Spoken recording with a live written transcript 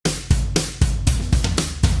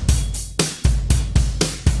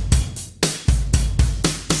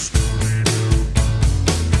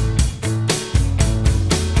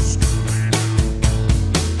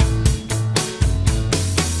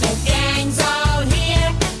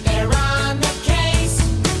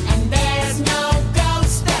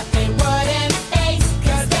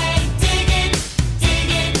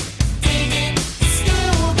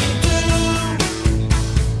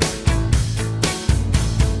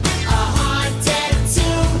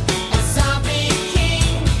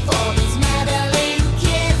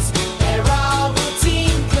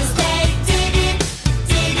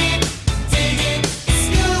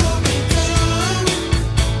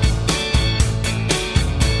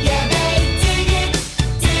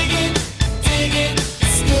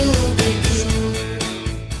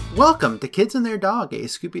Welcome to Kids and Their Dog, a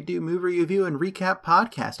Scooby-Doo movie review and recap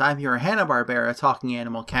podcast. I'm your Hanna-Barbera talking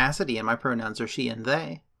animal Cassidy, and my pronouns are she and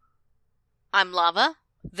they. I'm Lava.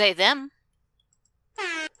 They, them.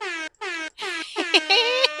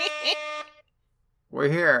 We're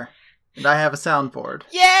here, and I have a soundboard.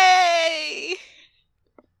 Yay!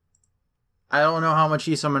 I don't know how much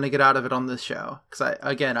use I'm going to get out of it on this show, because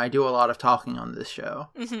I do a lot of talking on this show.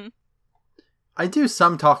 Mm-hmm. I do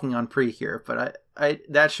some talking on Precure, but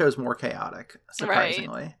that show's more chaotic,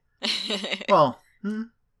 surprisingly. Right. Well,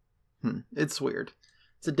 it's weird.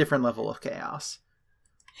 It's a different level of chaos.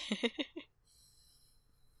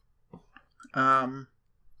 But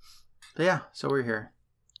yeah, so we're here.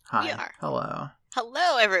 Hi. We are. Hello.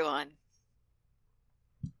 Hello, everyone.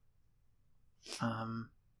 I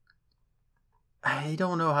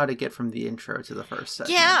don't know how to get from the intro to the first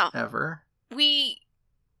segment ever.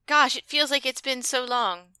 Gosh, it feels like it's been so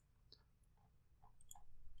long.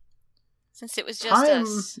 Since it was just Time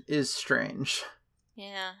us. is strange.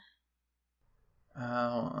 Yeah.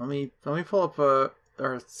 Let me pull up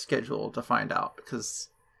our schedule to find out, because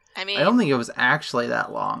I mean, I don't think it was actually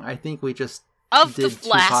that long. I think we just did two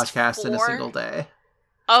podcasts in a single day.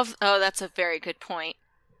 That's a very good point.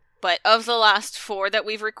 But of the last 4 that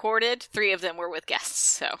we've recorded, 3 of them were with guests,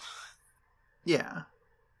 so. Yeah.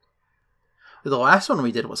 The last one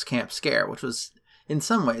we did was Camp Scare, which was, in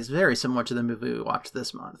some ways, very similar to the movie we watched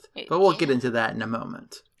this month. But we'll get into that in a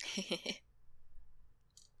moment.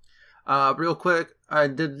 Real quick, I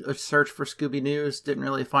did a search for Scooby News, didn't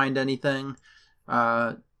really find anything.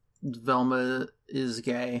 Velma is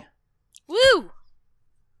gay. Woo!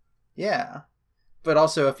 Yeah. But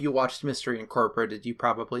also, if you watched Mystery Incorporated, you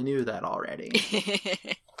probably knew that already.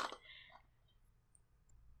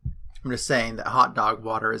 I'm just saying that Hot Dog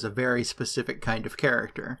Water is a very specific kind of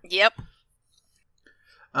character. Yep.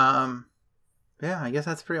 Yeah, I guess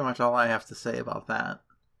that's pretty much all I have to say about that.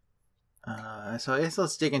 So I guess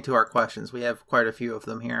let's dig into our questions. We have quite a few of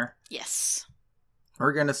them here. Yes.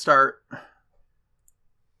 We're going to start...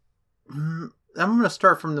 I'm going to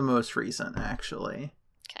start from the most recent, actually.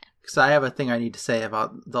 Okay. Because I have a thing I need to say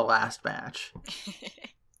about the last batch.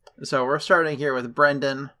 So we're starting here with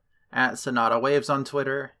Brendan at Sonata Waves on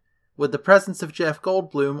Twitter. Would the presence of Jeff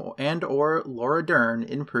Goldblum and or Laura Dern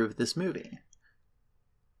improve this movie?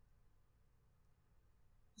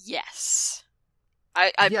 Yes.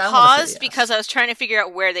 I Yeah, paused yes. because I was trying to figure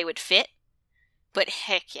out where they would fit, but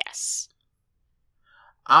heck yes.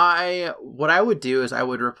 What I would do is I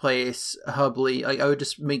would replace Hubley. I would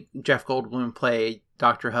just make Jeff Goldblum play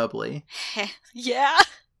Dr. Hubley. Yeah.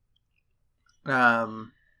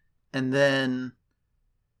 And then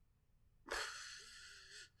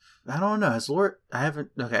I don't know.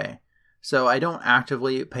 Okay. So I don't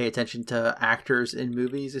actively pay attention to actors in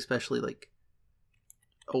movies, especially like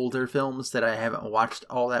older films that I haven't watched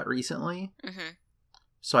all that recently. Mm-hmm.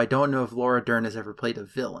 So I don't know if Laura Dern has ever played a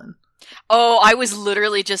villain. Oh, I was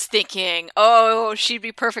literally just thinking, she'd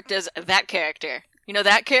be perfect as that character. You know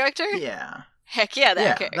that character? Yeah. Heck yeah,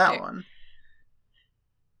 that character. Yeah, that one.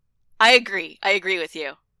 I agree with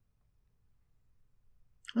you.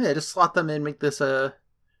 Yeah, just slot them in, make this a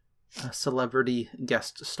celebrity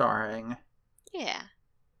guest starring. Yeah.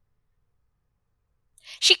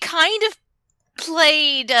 She kind of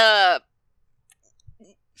played, not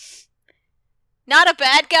a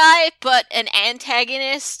bad guy, but an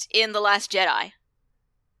antagonist in The Last Jedi.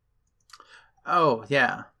 Oh,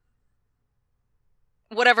 yeah.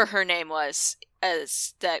 Whatever her name was,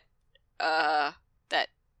 as that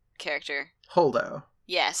character. Holdo.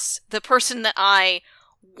 Yes. The person that I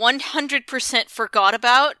 100% forgot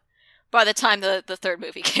about by the time the third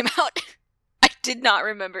movie came out. I did not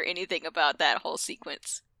remember anything about that whole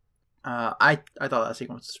sequence. I thought that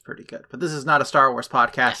sequence was pretty good. But this is not a Star Wars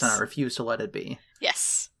podcast, Yes. and I refuse to let it be.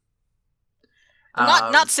 Yes.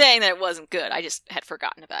 Not saying that it wasn't good, I just had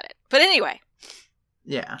forgotten about it. But anyway.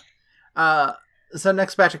 Yeah. So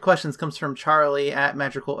next batch of questions comes from Charlie at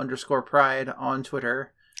magical_pride on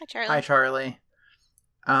Twitter. Hi, Charlie. Hi, Charlie.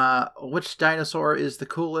 Which dinosaur is the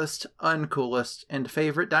coolest, uncoolest, and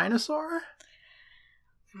favorite dinosaur?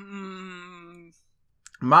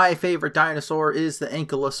 My favorite dinosaur is the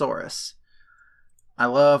Ankylosaurus. I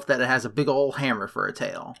love that it has a big old hammer for a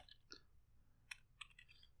tail.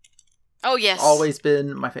 Oh, yes. Always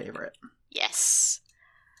been my favorite. Yes.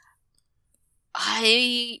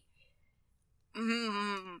 The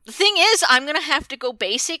thing is, I'm gonna have to go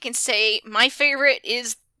basic and say my favorite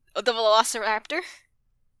is the Velociraptor.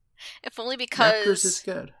 If only because... Raptors is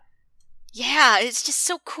good. Yeah, it's just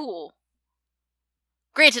so cool.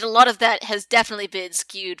 Granted, a lot of that has definitely been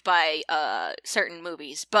skewed by certain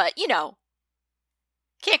movies, but, you know,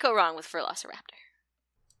 Can't go wrong with Velociraptor.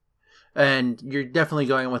 And you're definitely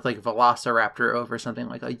going with, like, Velociraptor over something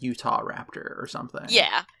like a Utah Raptor or something.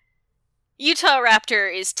 Yeah. Utah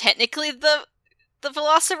Raptor is technically the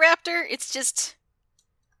Velociraptor. It's just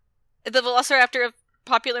the Velociraptor of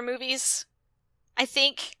popular movies, I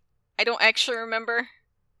think. I don't actually remember.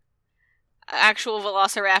 Actual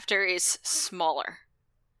Velociraptor is smaller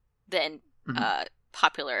than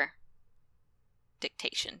popular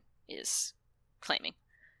dictation is claiming.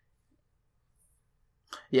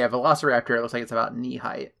 Yeah, Velociraptor looks like it's about knee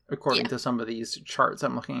height, according to some of these charts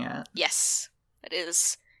I'm looking at. Yes, that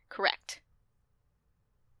is correct.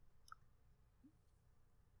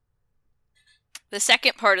 The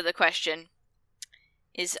second part of the question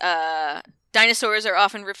is, dinosaurs are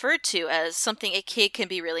often referred to as something a kid can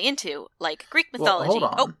be really into, like Greek mythology.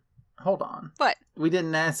 Well, hold on. What? We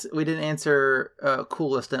didn't answer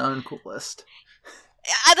coolest and uncoolest.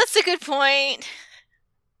 That's a good point.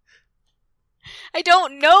 I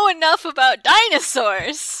don't know enough about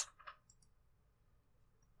dinosaurs.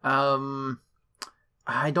 I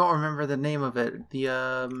don't remember the name of it.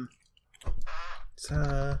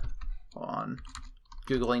 Hold on.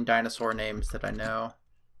 Googling dinosaur names that I know.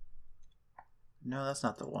 No, that's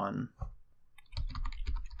not the one.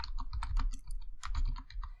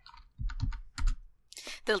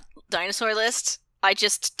 The dinosaur list, I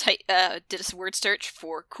just did a word search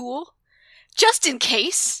for cool, just in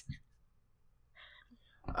case.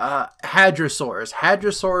 Hadrosaurs.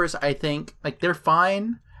 Hadrosaurs, I think, like, they're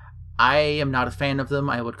fine. I am not a fan of them.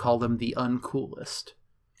 I would call them the uncoolest.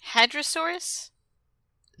 Hadrosaurus?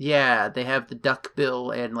 Yeah, they have the duck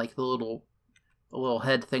bill and, like, the little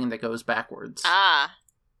head thing that goes backwards. Ah.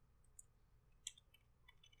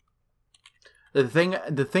 The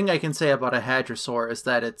thing I can say about a hadrosaur is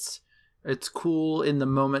that it's cool in the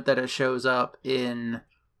moment that it shows up in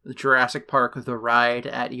the Jurassic Park, the ride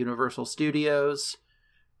at Universal Studios,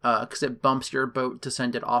 because it bumps your boat to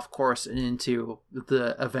send it off course and into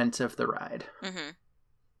the events of the ride. Mm-hmm.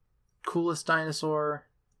 Coolest dinosaur?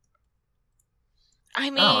 I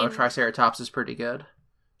mean, Triceratops is pretty good.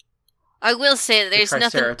 I will say that there's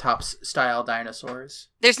nothing... Triceratops-style dinosaurs.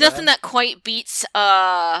 There's nothing that quite beats,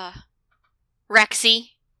 Rexy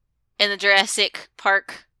in the Jurassic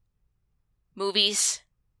Park movies.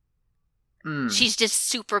 She's just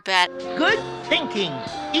super bad. Good thinking.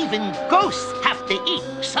 Even ghosts have to eat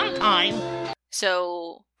sometime.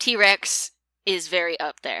 So, T-Rex is very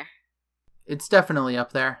up there. It's definitely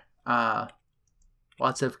up there.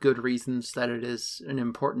 Lots of good reasons that it is an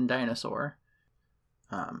important dinosaur.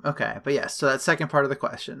 Okay, but yes, so that second part of the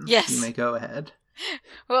question. Yes. You may go ahead.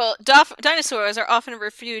 Well, dinosaurs are often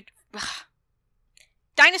referred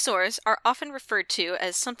to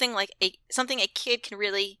as something a kid can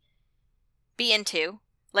really be into,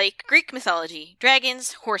 like Greek mythology,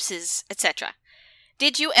 dragons, horses, etc.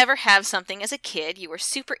 Did you ever have something as a kid you were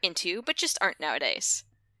super into but just aren't nowadays?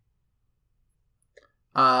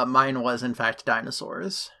 Mine was in fact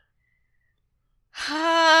dinosaurs.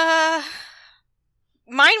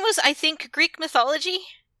 Mine was, I think, Greek mythology.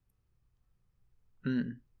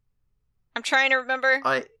 I'm trying to remember.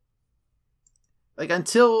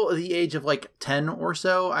 Until the age of, 10 or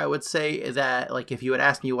so, I would say that, if you had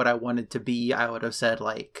asked me what I wanted to be, I would have said,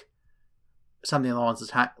 something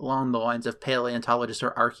along the lines of paleontologist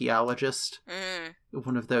or archaeologist.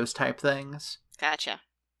 One of those type things. Gotcha.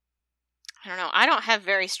 I don't know. I don't have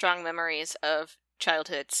very strong memories of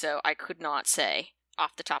childhood, so I could not say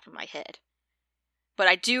off the top of my head. But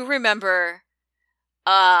I do remember,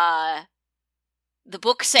 the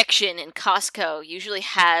book section in Costco usually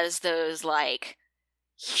has those,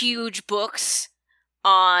 huge books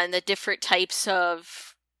on the different types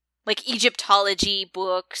of, Egyptology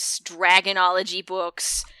books, dragonology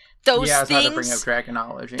books. Those things, I was about to bring up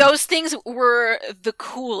dragonology. Those things were the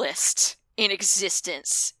coolest in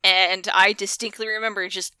existence, and I distinctly remember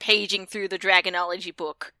just paging through the dragonology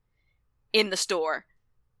book in the store.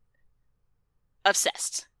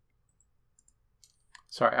 Obsessed.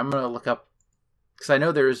 Sorry, I'm gonna look up, because I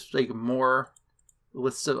know there's more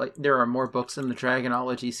lists of there are more books in the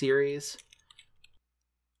dragonology series.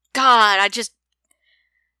 God, I just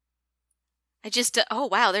oh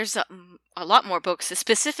wow, there's a lot more books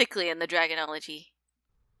specifically in the dragonology.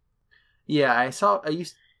 Yeah,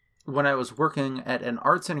 when I was working at an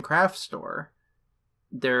arts and crafts store,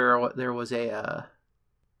 there was a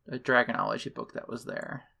dragonology book that was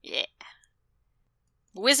there. Yeah.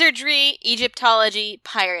 Wizardry, Egyptology,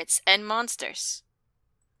 pirates, and monsters.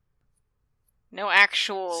 No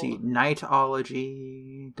actual... See,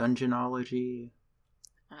 Knightology, Dungeonology.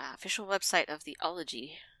 Official website of the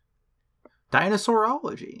Ology.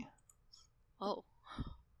 Dinosaurology. Oh.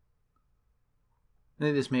 I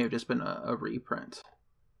think this may have just been a reprint.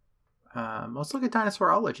 Let's look at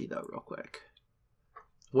Dinosaurology, though, real quick.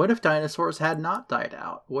 What if dinosaurs had not died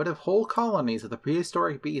out? What if whole colonies of the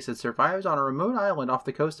prehistoric beasts had survived on a remote island off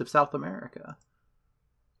the coast of South America?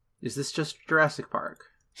 Is this just Jurassic Park?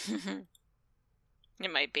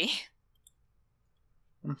 It might be.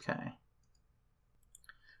 Okay.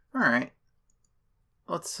 All right.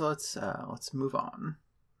 Let's move on.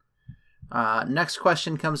 Next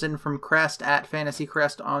question comes in from Crest at Fantasy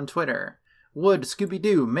Crest on Twitter. Would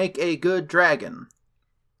Scooby-Doo make a good dragon?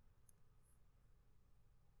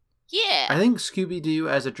 Yeah. I think Scooby-Doo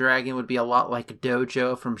as a dragon would be a lot like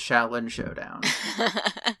Dojo from Shaolin Showdown.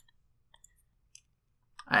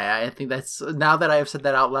 I think that's, now that I have said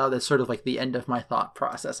that out loud, that's sort of like the end of my thought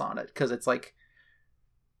process on it. Because it's like,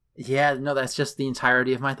 yeah, no, that's just the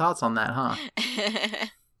entirety of my thoughts on that, huh?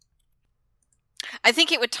 I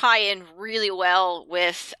think it would tie in really well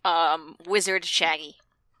with Wizard Shaggy.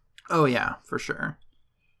 Oh, yeah, for sure.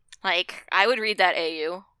 Like, I would read that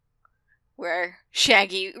AU, where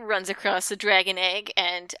Shaggy runs across a dragon egg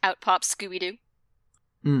and out pops Scooby-Doo.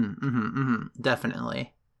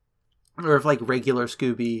 Definitely. Or if, like, regular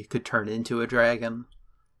Scooby could turn into a dragon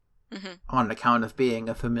on account of being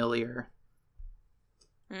a familiar.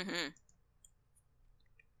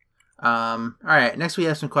 Alright, next we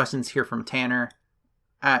have some questions here from Tanner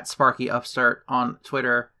at Sparky Upstart on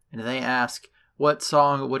Twitter, and they ask, what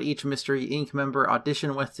song would each Mystery Inc. member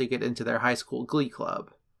audition with to get into their high school glee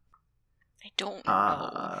club? I don't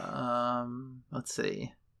know. Let's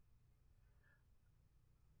see.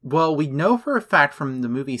 Well, we know for a fact from the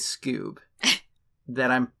movie Scoob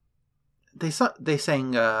that they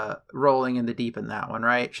sang Rolling in the Deep in that one,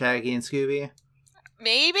 right? Shaggy and Scooby?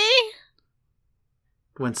 Maybe?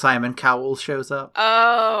 When Simon Cowell shows up?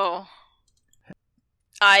 Oh.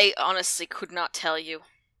 I honestly could not tell you.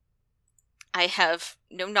 I have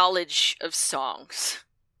no knowledge of songs.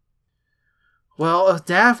 Well,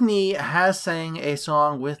 Daphne has sang a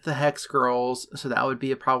song with the Hex Girls, so that would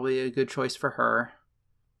be probably a good choice for her.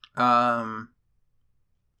 I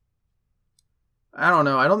don't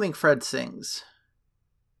know. I don't think Fred sings.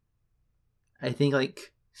 I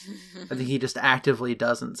think he just actively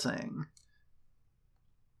doesn't sing.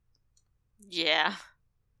 Yeah.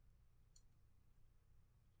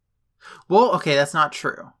 Well, okay, that's not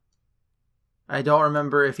true. I don't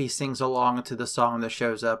remember if he sings along to the song that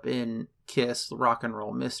shows up in Kiss Rock and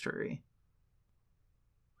Roll Mystery.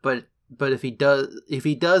 But if he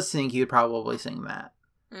does sing, he would probably sing that.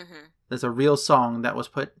 There's a real song that was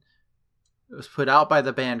put out by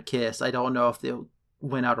the band Kiss. I don't know if they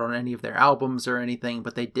went out on any of their albums or anything,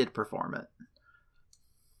 but they did perform it.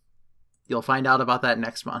 You'll find out about that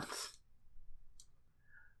next month.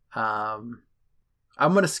 I'm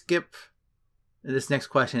going to skip this next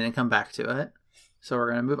question and come back to it. So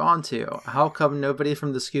we're going to move on to, how come nobody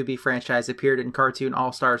from the Scooby franchise appeared in Cartoon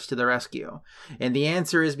All-Stars to the Rescue? And the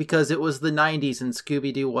answer is because it was the 90s and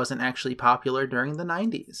Scooby-Doo wasn't actually popular during the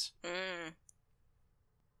 90s.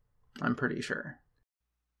 I'm pretty sure.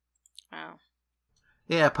 Wow.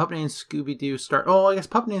 Yeah, Pup Named Scooby-Doo I guess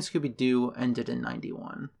Pup Named Scooby-Doo ended in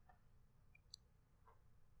 91.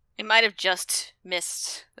 It might have just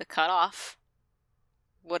missed the cutoff.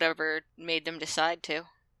 Whatever made them decide to.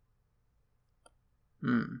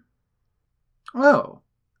 Oh,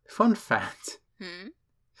 fun fact.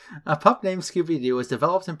 A Pup Named Scooby-Doo was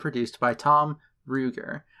developed and produced by Tom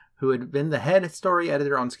Ruegger, who had been the head story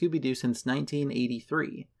editor on Scooby-Doo since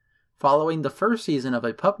 1983. Following the first season of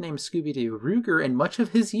A Pup Named Scooby-Doo, Ruegger and much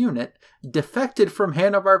of his unit defected from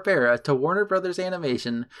Hanna-Barbera to Warner Brothers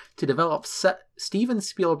Animation to develop Steven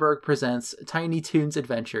Spielberg Presents Tiny Toons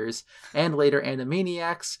Adventures, and later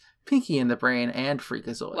Animaniacs, Pinky and the Brain, and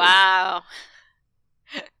Freakazoid. Wow.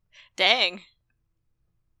 Dang.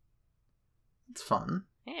 It's fun.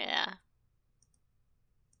 Yeah.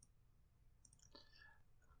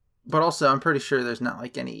 But also, I'm pretty sure there's not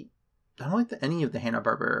like any... I don't think that any of the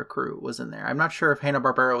Hanna-Barbera crew was in there. I'm not sure if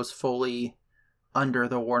Hanna-Barbera was fully under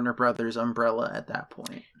the Warner Brothers umbrella at that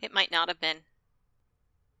point. It might not have been.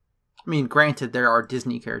 I mean, granted, there are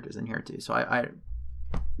Disney characters in here too, so I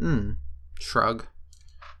shrug.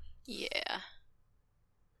 Yeah.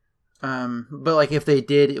 But like if they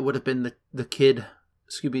did, it would have been the kid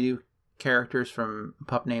Scooby-Doo characters from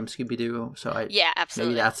Pup Named Scooby-Doo. So yeah,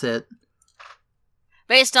 absolutely. Maybe that's it.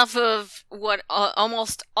 Based off of what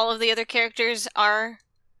almost all of the other characters are,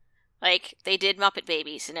 like they did Muppet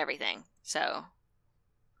Babies and everything, so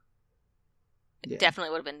it definitely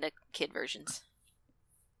would have been the kid versions.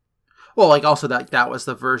 Well, like also that was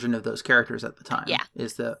the version of those characters at the time. Yeah, it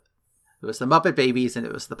was the Muppet Babies and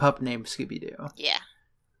it was the Pup Named Scooby-Doo. Yeah.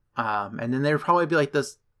 And then there'd probably be like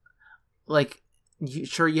this, like,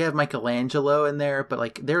 sure, you have Michelangelo in there, but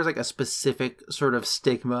like there's like a specific sort of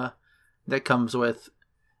stigma that comes with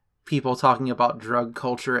people talking about drug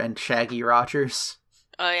culture and Shaggy Rogers.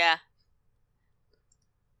 Oh, yeah.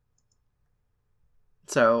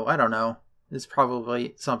 So, I don't know. There's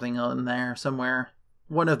probably something in there somewhere.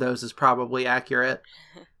 One of those is probably accurate.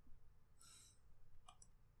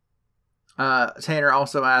 Tanner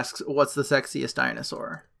also asks, what's the sexiest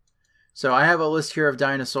dinosaur? So I have a list here of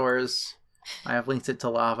dinosaurs. I have linked it to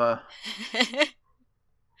Lava.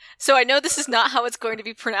 So I know this is not how it's going to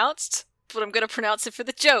be pronounced, but I'm going to pronounce it for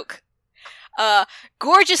the joke.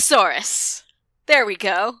 Gorgosaurus. There we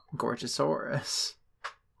go. Gorgosaurus.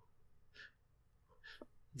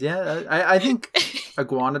 Yeah, I think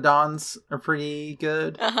iguanodons are pretty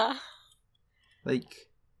good. Uh-huh. Like,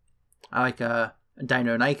 I like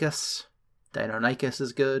Deinonychus. Deinonychus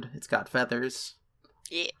is good. It's got feathers.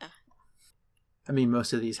 Yeah. I mean,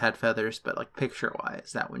 most of these had feathers, but like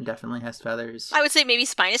picture-wise, that one definitely has feathers. I would say maybe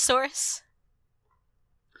Spinosaurus.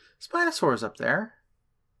 Spinosaurus up there.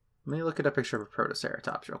 Let me look at a picture of a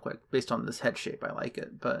Protoceratops real quick. Based on this head shape, I like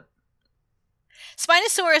it, but...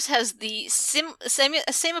 Spinosaurus has the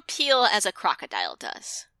same appeal as a crocodile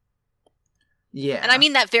does. Yeah. And I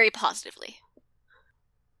mean that very positively.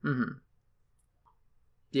 Mm-hmm.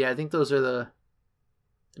 Yeah, I think those are the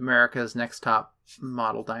America's Next Top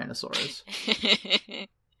Model dinosaurs.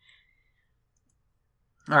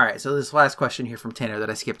 Alright, so this last question here from Tanner that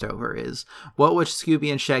I skipped over is, what would Scooby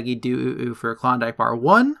and Shaggy do for a Klondike bar?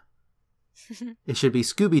 1, it should be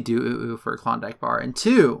Scooby-Doo for a Klondike bar. And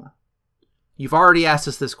 2, you've already asked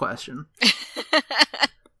us this question.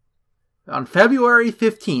 On February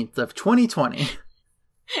 15th of 2020,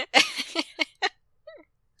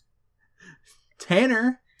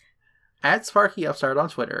 Tanner, at Sparky Upstart on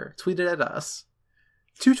Twitter, tweeted at us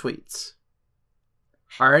 2 tweets.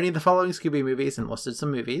 Are any of the following Scooby movies, and listed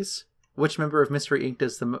some movies? Which member of Mystery Inc.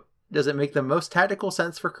 does it make the most tactical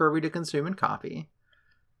sense for Kirby to consume and copy?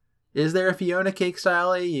 Is there a Fiona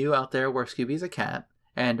Cake-style AU out there where Scooby's a cat?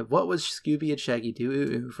 And what would Scooby and Shaggy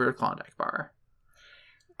do for a Klondike bar?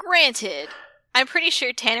 Granted, I'm pretty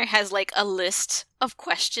sure Tanner has like a list of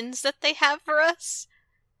questions that they have for us.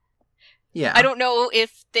 Yeah. I don't know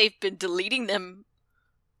if they've been deleting them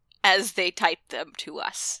as they typed them to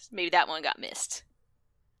us. Maybe that one got missed.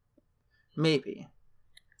 Maybe.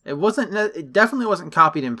 It definitely wasn't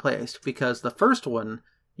copied and placed, because the first one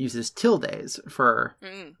uses tildes for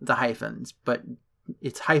the hyphens, but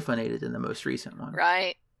it's hyphenated in the most recent one.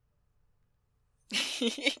 Right.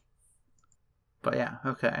 But yeah,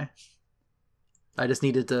 okay. I just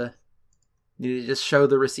needed to just show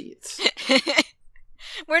the receipts.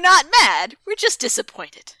 We're not mad. We're just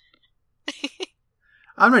disappointed.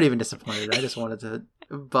 I'm not even disappointed. I just wanted to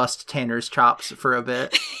bust Tanner's chops for a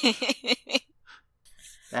bit.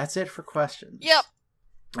 That's it for questions. Yep.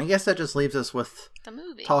 I guess that just leaves us with The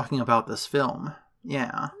movie. talking about this film.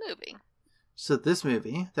 Yeah. Movie. So this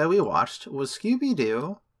movie that we watched was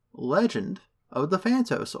Scooby-Doo Legend of the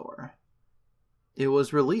Phantosaur. It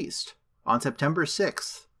was released on September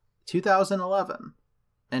 6th, 2011,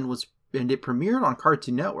 and it premiered on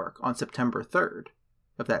Cartoon Network on September 3rd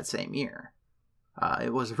of that same year.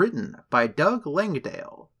 It was written by Doug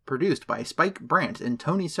Langdale, produced by Spike Brandt and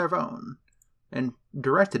Tony Cervone, and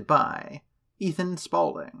directed by Ethan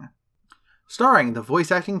Spaulding. Starring the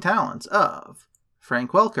voice acting talents of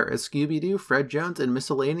Frank Welker as Scooby-Doo, Fred Jones, and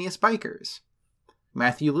Miscellaneous Bikers,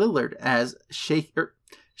 Matthew Lillard as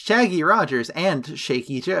Shaggy Rogers and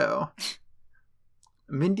Shaky Joe,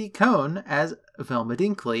 Mindy Cohn as Velma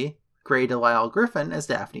Dinkley, Grey Delisle Griffin as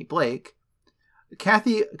Daphne Blake,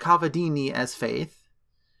 Kathy Cavadini as Faith,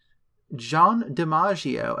 John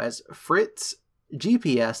DiMaggio as Fritz,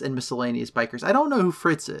 GPS, and Miscellaneous Bikers. I don't know who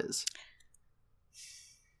Fritz is.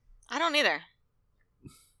 I don't either.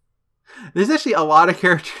 There's actually a lot of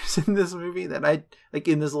characters in this movie that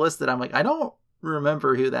in this list that I'm like, I don't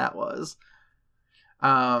remember who that was.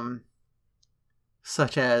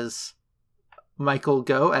 Such as Michael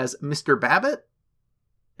Goh as Mr. Babbitt.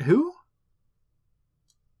 Who?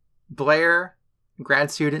 Blair,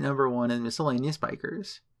 grad student number 1 in Miscellaneous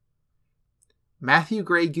Bikers. Matthew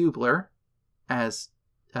Gray Gubler as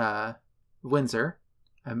Windsor.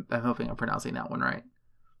 I'm hoping I'm pronouncing that one right.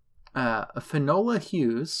 Finola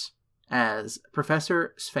Hughes as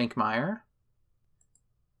Professor Svankmeyer.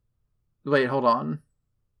 Wait, hold on.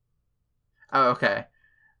 Oh, okay.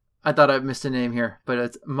 I thought I missed a name here, but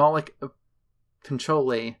it's Malik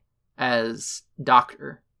Pincholi as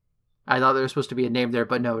Doctor. I thought there was supposed to be a name there,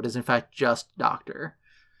 but no, it is in fact just Doctor.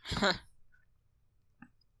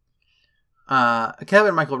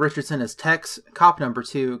 Kevin Michael Richardson as Tex, cop number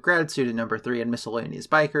 2, grad student number 3, and miscellaneous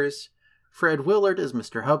bikers. Fred Willard as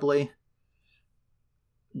Mr. Hubley.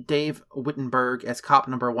 Dave Wittenberg as cop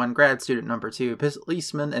number 1, grad student number 2,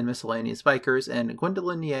 policeman and miscellaneous bikers, and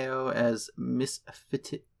Gwendolyn Yeo as Miss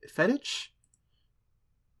Fetish?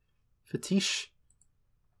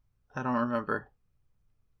 I don't remember.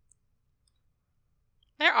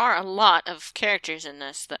 There are a lot of characters in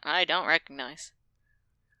this that I don't recognize.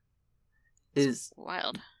 Is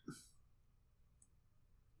wild.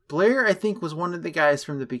 Blair, I think, was one of the guys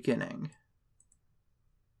from the beginning.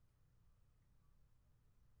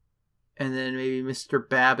 And then maybe Mr.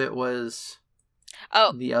 Babbitt was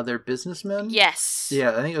the other businessman? Yes.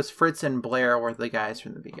 Yeah, I think it was Fritz and Blair were the guys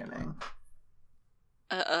from the beginning.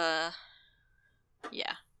 Yeah.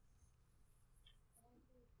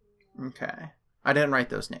 Okay. I didn't write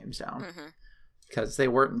those names down. Because they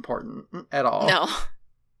weren't important at all. No.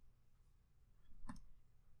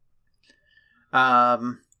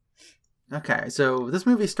 Okay, so this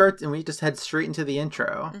movie starts and we just head straight into the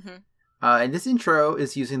intro. And this intro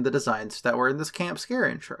is using the designs that were in this Camp Scare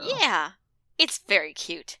intro. Yeah. It's very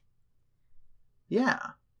cute. Yeah.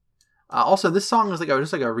 Also, this song was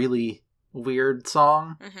just like a really weird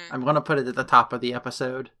song. I'm going to put it at the top of the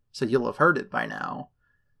episode, so you'll have heard it by now.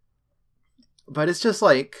 But it's just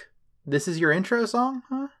like, this is your intro song?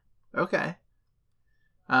 Huh? Okay.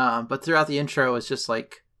 But throughout the intro, it's just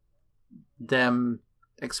like them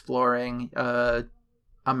exploring a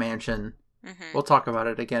mansion. We'll talk about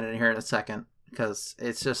it again in here in a second, because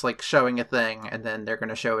it's just like showing a thing, and then they're going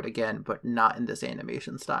to show it again, but not in this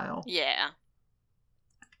animation style. Yeah.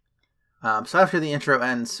 So after the intro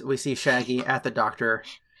ends, we see Shaggy at the doctor.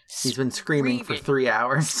 He's been screaming for 3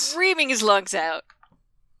 hours. Screaming his lungs out.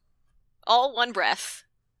 All one breath.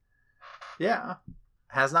 Yeah.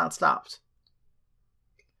 Has not stopped.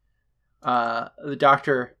 The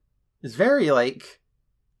doctor is very, like...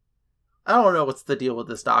 I don't know what's the deal with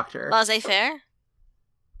this doctor. Laissez-faire?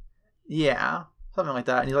 Yeah. Something like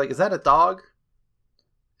that. And he's like, is that a dog?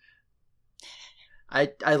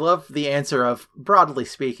 I love the answer of, broadly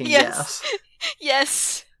speaking, yes.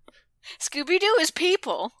 Yes. Scooby-Doo is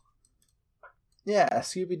people. Yeah,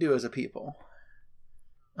 Scooby-Doo is a people.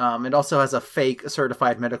 It also has a fake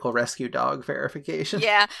certified medical rescue dog verification.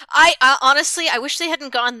 Yeah. I honestly, I wish they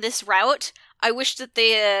hadn't gone this route. I wish that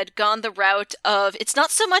they had gone the route of, it's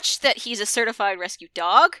not so much that he's a certified rescue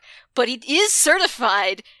dog, but he is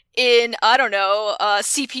certified in, I don't know,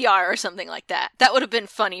 CPR or something like that. That would have been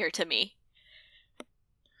funnier to me.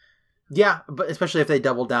 Yeah, but especially if they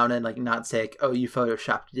double down and like not say, like, oh, you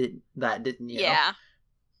photoshopped that, didn't you? Yeah.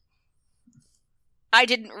 I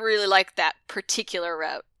didn't really like that particular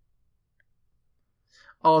route.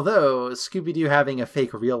 Although Scooby-Doo having a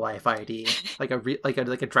fake real life ID, like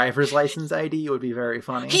a driver's license ID, would be very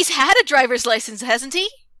funny. He's had a driver's license, hasn't he?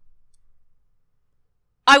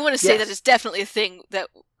 I want to say that it's definitely a thing that...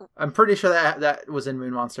 I'm pretty sure that was in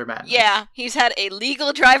Moon Monster Madness. Yeah, he's had a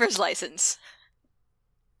legal driver's license.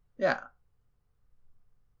 Yeah.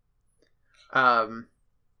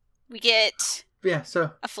 We get... Yeah,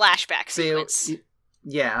 so... a flashback sequence.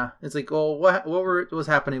 Yeah, it's like, well, what was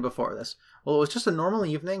happening before this? Well, it was just a normal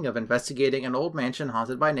evening of investigating an old mansion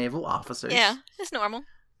haunted by naval officers. Yeah, it's normal.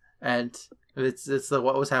 And it's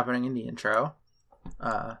what was happening in the intro.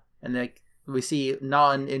 And like we see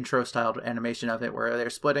non-intro styled animation of it where they're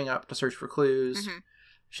splitting up to search for clues.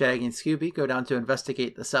 Shaggy and Scooby go down to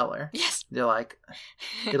investigate the cellar. Yes. They're like,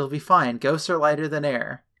 it'll be fine. Ghosts are lighter than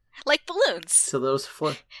air. Like balloons. So those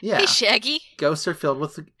yeah. Hey, Shaggy. Balloons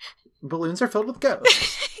are filled with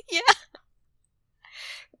ghosts. Yeah.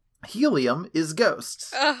 Helium is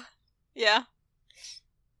ghosts. Yeah.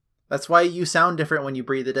 That's why you sound different when you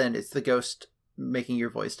breathe it in. It's the ghost making your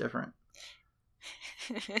voice different.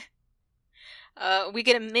 We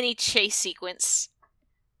get a mini chase sequence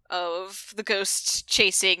of the ghosts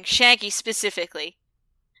chasing Shaggy specifically.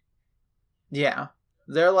 Yeah.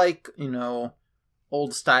 They're like,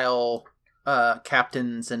 old style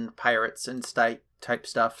captains and pirates and type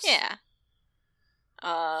stuffs. Yeah.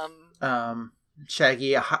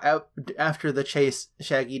 Shaggy, after the chase,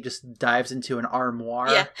 Shaggy just dives into an armoire.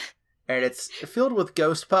 Yeah. And it's filled with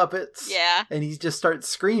ghost puppets. Yeah. And he just starts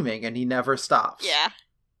screaming and he never stops. Yeah.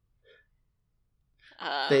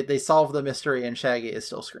 They solve the mystery and Shaggy is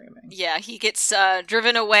still screaming. Yeah, he gets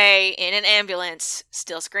driven away in an ambulance,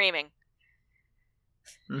 still screaming.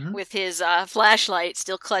 Mm-hmm. With his flashlight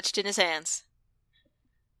still clutched in his hands.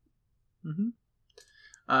 Mm-hmm.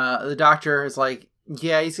 The doctor is like,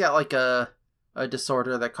 yeah, he's got like a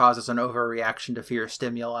disorder that causes an overreaction to fear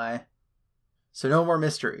stimuli. So no more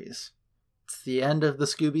mysteries. It's the end of the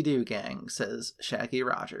Scooby-Doo gang, says Shaggy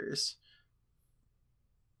Rogers.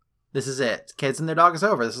 This is it. Kids and their dog is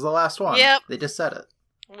over. This is the last one. Yep. They just said it.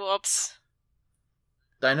 Whoops.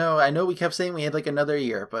 I know we kept saying we had like another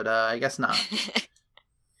year, but I guess not.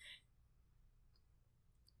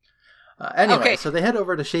 Anyway, Okay. So they head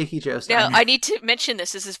over to Shaky Joe's Now, diner. I need to mention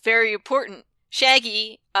this. This is very important.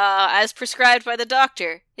 Shaggy, as prescribed by the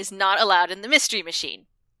doctor, is not allowed in the Mystery Machine.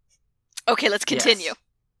 Okay, let's continue. Yes.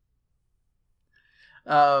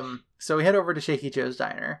 So we head over to Shaky Joe's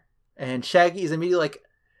diner, and Shaggy is immediately like,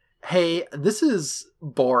 "Hey, this is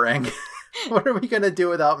boring. What are we gonna do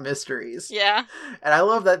without mysteries?" Yeah. And I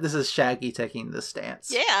love that this is Shaggy taking this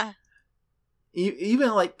stance. Yeah. Even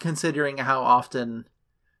like considering how often,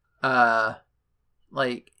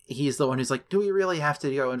 like he's the one who's like, "Do we really have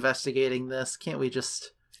to go investigating this? Can't we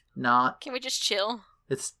just not?" Can we just chill?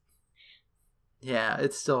 It's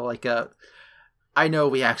still like I know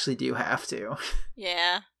we actually do have to.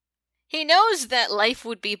 Yeah. He knows that life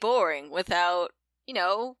would be boring without,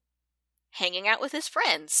 hanging out with his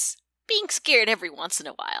friends. Being scared every once in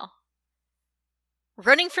a while.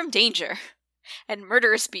 Running from danger. And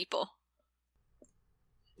murderous people.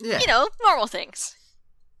 Yeah. Normal things.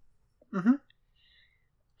 Mm-hmm.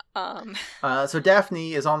 Um, So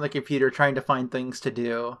Daphne is on the computer trying to find things to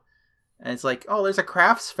do. And it's like, oh, there's a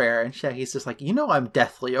crafts fair. And Shaggy's just like, I'm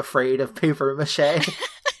deathly afraid of paper mache.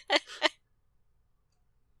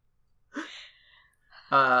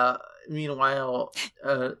 Meanwhile,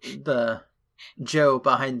 the Joe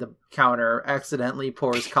behind the counter accidentally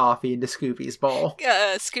pours coffee into Scooby's bowl.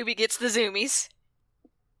 Scooby gets the zoomies.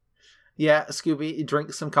 Yeah, Scooby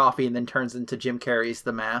drinks some coffee and then turns into Jim Carrey's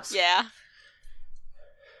The Mask. Yeah.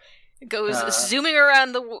 Goes zooming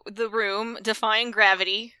around the room, defying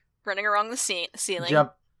gravity, running along the ceiling.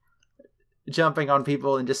 Jumping on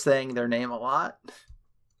people and just saying their name a lot.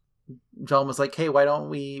 John was like, "Hey, why don't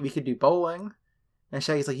we could do bowling?" And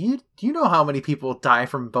Shaggy's like, do you know how many people die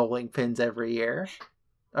from bowling pins every year?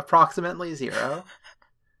 Approximately 0.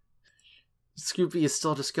 Scooby is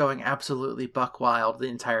still just going absolutely buck wild the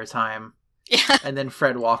entire time. Yeah. And then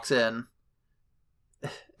Fred walks in.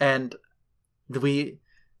 And the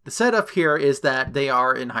setup here is that they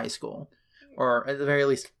are in high school. Or at the very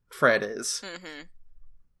least, Fred is.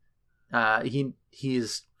 Mm-hmm.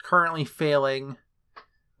 He's currently failing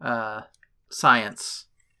science.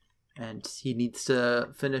 And he needs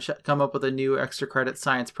to come up with a new extra credit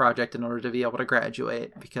science project in order to be able to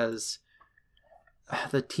graduate, because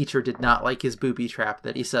the teacher did not like his booby trap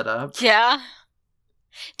that he set up. Yeah.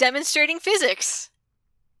 Demonstrating physics.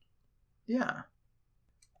 Yeah.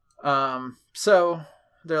 So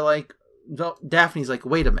they're like, Daphne's like,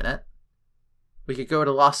 wait a minute. We could go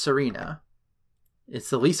to La Serena. It's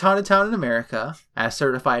the least haunted town in America, as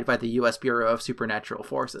certified by the U.S. Bureau of Supernatural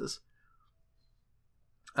Forces.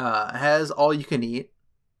 Has all you can eat,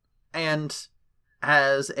 and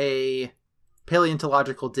has a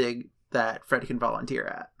paleontological dig that Fred can volunteer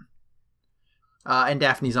at. And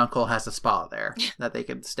Daphne's uncle has a spa there that they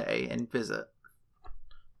could stay and visit.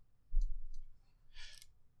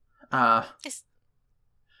 Is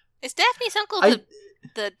Daphne's uncle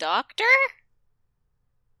the doctor?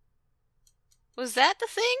 Was that the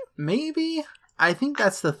thing? Maybe? I think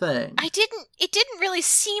that's the thing. It didn't really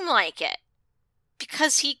seem like it.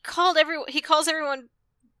 Because he calls everyone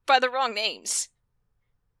by the wrong names.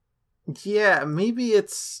 Yeah, maybe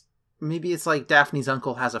it's like Daphne's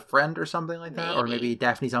uncle has a friend or something like that, or maybe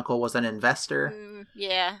Daphne's uncle was an investor.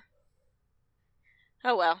 Yeah.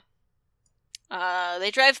 Oh well.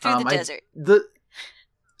 They drive through the desert.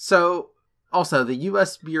 So also the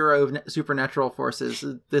U.S. Bureau of Supernatural Forces.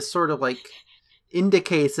 This sort of like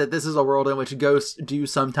indicates that this is a world in which ghosts do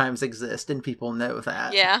sometimes exist, and people know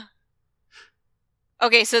that. Yeah.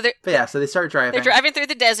 Okay, so so they start driving. They're driving through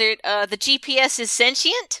the desert. The GPS is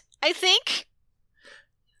sentient, I think.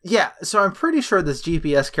 Yeah, so I'm pretty sure this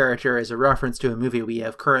GPS character is a reference to a movie we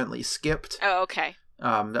have currently skipped. Oh, okay.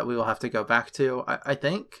 That we will have to go back to, I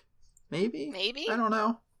think. Maybe? I don't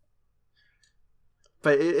know.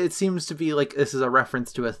 But it seems to be like this is a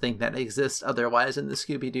reference to a thing that exists otherwise in the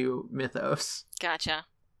Scooby-Doo mythos. Gotcha.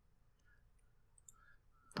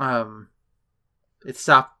 It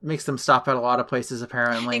makes them stop at a lot of places,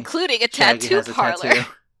 apparently. Including a Shaggy tattoo has a parlor.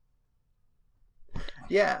 tattoo.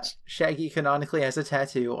 Yeah, Shaggy canonically has a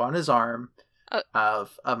tattoo on his arm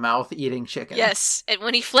of a mouth eating chicken. Yes, and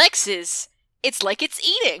when he flexes, it's like it's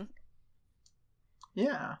eating.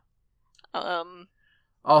 Yeah.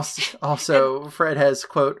 Also, Fred has,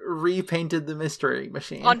 quote, repainted the mystery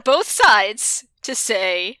machine. On both sides to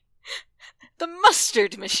say, the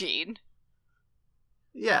mustard machine.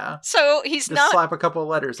 Yeah. So he's Just slap a couple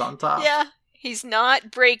letters on top. Yeah. He's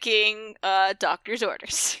not breaking doctor's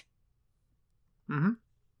orders. Mm-hmm.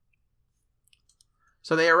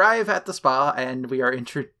 So they arrive at the spa, and we are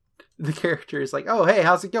the character is like, "Oh, hey,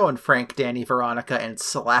 how's it going, Frank, Danny, Veronica, and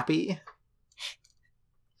Slappy?"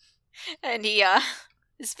 And he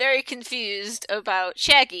is very confused about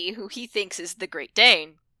Shaggy, who he thinks is the Great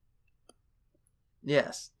Dane.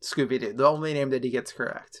 Yes, Scooby-Doo, the only name that he gets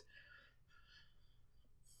correct.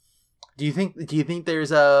 Do you think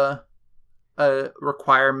there's a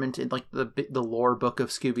requirement in like the lore book of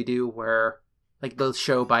Scooby-Doo where like the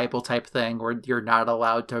show Bible type thing where you're not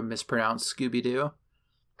allowed to mispronounce Scooby-Doo?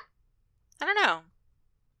 I don't know.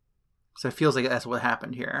 So it feels like that's what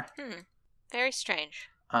happened here. Very strange.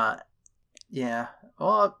 Yeah.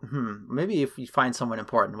 Well, maybe if we find someone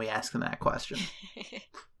important, we ask them that question.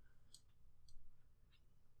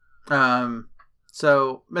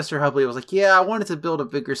 So Mr. Hubley was like, "Yeah, I wanted to build a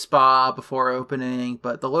bigger spa before opening,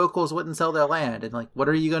 but the locals wouldn't sell their land. And like, what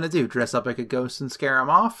are you going to do? Dress up like a ghost and scare them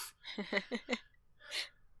off?"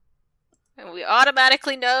 And we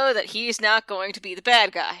automatically know that he's not going to be the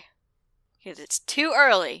bad guy. Because it's too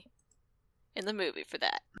early in the movie for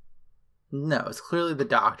that. No, it's clearly the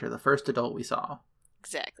doctor, the first adult we saw.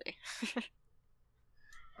 Exactly.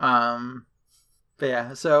 But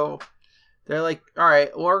yeah, so they're like, "All right,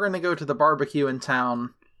 well, we're going to go to the barbecue in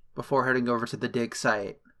town before heading over to the dig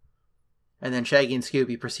site." And then Shaggy and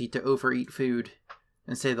Scooby proceed to overeat food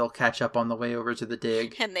and say they'll catch up on the way over to the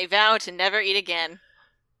dig. And they vow to never eat again.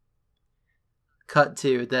 Cut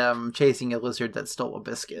to them chasing a lizard that stole a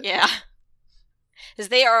biscuit. Yeah. As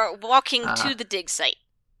they are walking to the dig site.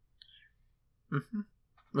 Mm-hmm.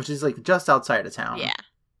 Which is like just outside of town. Yeah.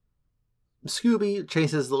 Scooby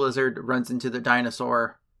chases the lizard, runs into the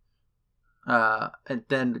dinosaur. And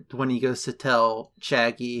then when he goes to tell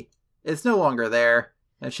Shaggy, it's no longer there.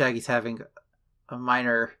 And Shaggy's having a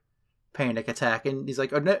minor panic attack. And he's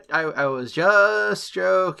like, "Oh, no, I was just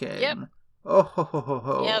joking." Yep. Oh, ho, ho, ho,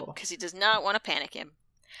 ho. Yep, because he does not want to panic him.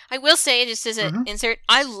 I will say, just as an insert,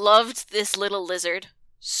 I loved this little lizard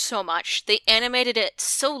so much. They animated it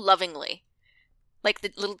so lovingly. Like,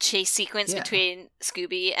 the little chase sequence between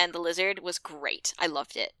Scooby and the lizard was great. I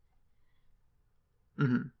loved it.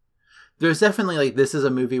 Mm-hmm. There's definitely, like, this is a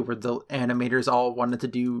movie where the animators all wanted to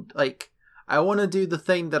do, like, I want to do the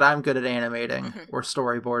thing that I'm good at animating, or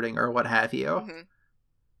storyboarding, or what have you. Mm-hmm.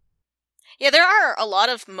 Yeah, there are a lot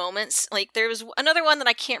of moments. Like, there was another one that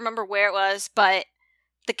I can't remember where it was, but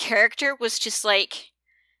the character was just, like,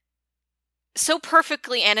 so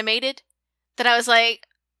perfectly animated that I was like,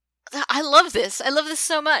 I love this. I love this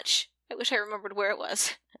so much. I wish I remembered where it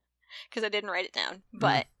was, because I didn't write it down.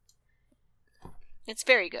 But it's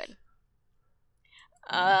very good.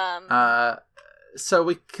 So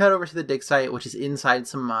we cut over to the dig site, which is inside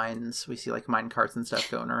some mines. We see like mine carts and stuff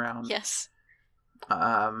going around. Yes.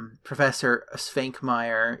 Professor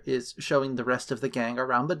Svankmeyer is showing the rest of the gang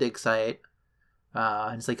around the dig site.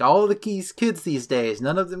 And it's like, all the kids these days,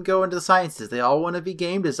 none of them go into the sciences. They all want to be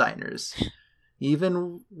game designers.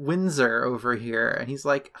 Even Windsor over here. And he's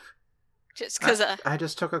like, just because I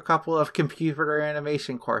just took a couple of computer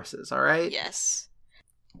animation courses, all right? Yes.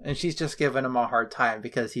 And she's just giving him a hard time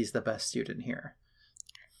because he's the best student here.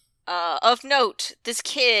 Of note, this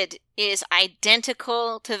kid is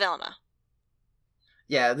identical to Velma.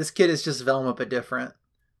 Yeah, this kid is just Velma, but different.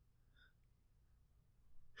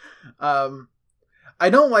 I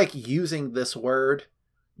don't like using this word,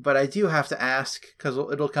 but I do have to ask, because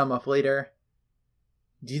it'll come up later.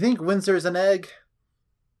 Do you think Windsor's an egg?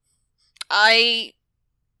 I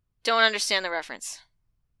don't understand the reference.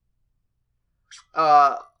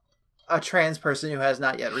 A trans person who has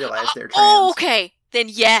not yet realized they're trans. Oh, okay. Then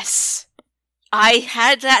yes. I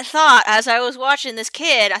had that thought as I was watching this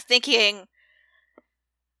kid. I'm thinking,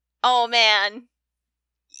 oh man,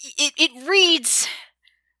 it reads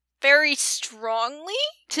very strongly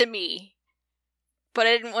to me. But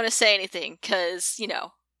I didn't want to say anything, because, you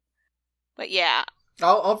know. But yeah.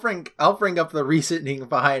 I'll bring up the reasoning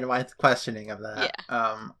behind my questioning of that.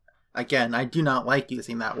 Yeah. Again, I do not like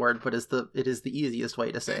using that word, but it is the easiest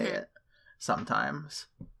way to say it sometimes.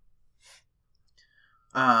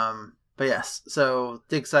 But yes, so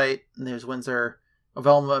dig site, and there's Windsor.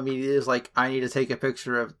 Velma immediately is like, I need to take a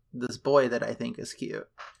picture of this boy that I think is cute.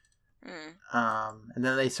 And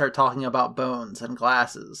then they start talking about bones and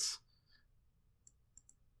glasses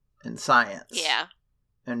and science. Yeah.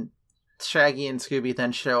 And Shaggy and Scooby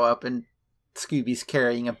then show up, and Scooby's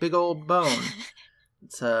carrying a big old bone.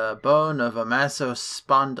 It's a bone of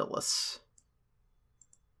Amatospondylus.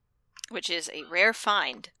 Which is a rare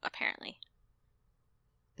find, apparently.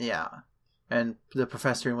 Yeah. And the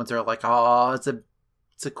professor and Windsor are like, oh,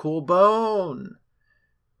 it's it's a cool bone.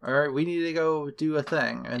 All right, we need to go do a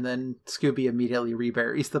thing. And then Scooby immediately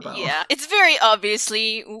reburies the bone. Yeah, it's very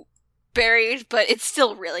obviously buried, but it's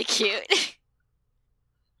still really cute.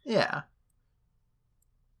 Yeah.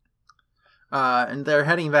 And they're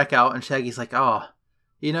heading back out, and Shaggy's like, oh,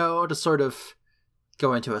 to sort of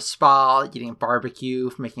go into a spa, eating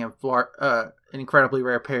barbecue, making an incredibly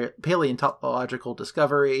rare paleontological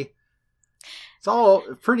discovery. It's all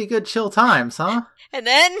pretty good chill times, huh? And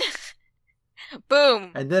then,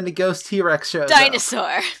 boom. And then the ghost T-Rex shows Dinosaur.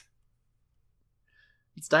 up.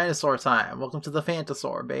 It's dinosaur time. Welcome to the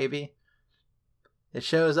Phantosaur, baby. It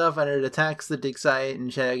shows up and it attacks the dig site,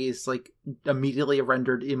 and Shaggy's immediately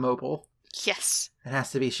rendered immobile. Yes. It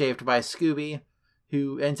has to be shaved by Scooby,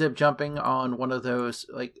 who ends up jumping on one of those,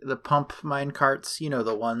 the pump mine carts,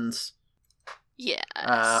 the ones. Yes.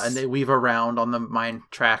 And they weave around on the mine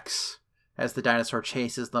tracks as the dinosaur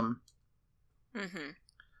chases them. Mm-hmm.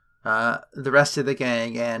 The rest of the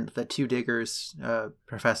gang and the two diggers, the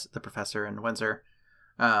professor and Windsor,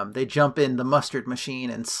 they jump in the mustard machine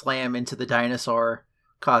and slam into the dinosaur,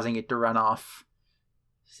 causing it to run off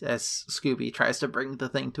as Scooby tries to bring the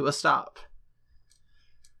thing to a stop.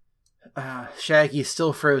 Shaggy's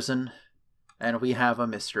still frozen, and we have a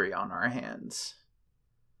mystery on our hands.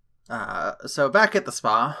 So back at the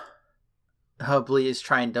spa, Hubley is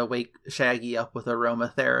trying to wake Shaggy up with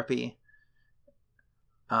aromatherapy.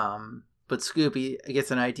 But Scooby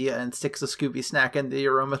gets an idea and sticks a Scooby snack in the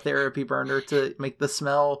aromatherapy burner to make the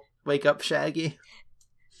smell wake up Shaggy.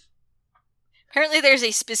 Apparently there's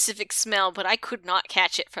a specific smell, but I could not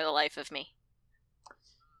catch it for the life of me.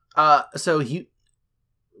 So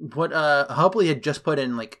Hubley had just put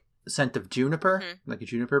in scent of juniper,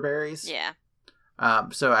 juniper berries. Yeah.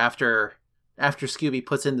 So after Scooby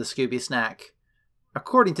puts in the Scooby snack,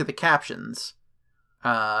 according to the captions,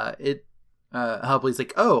 Hubley's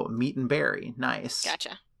like, oh, meat and berry, nice.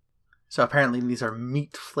 Gotcha. So apparently these are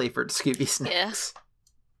meat flavored Scooby snacks.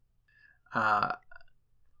 Yeah.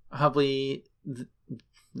 Hubley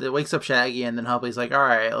that wakes up Shaggy, and then Hubley's like, all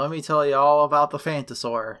right, let me tell you all about the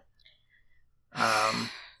Phantosaur.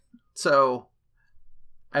 So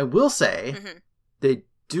I will say they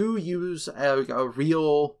do use a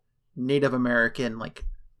real Native American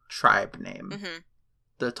tribe name,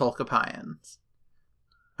 the Tolkapayans,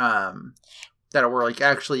 that were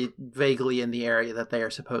actually vaguely in the area that they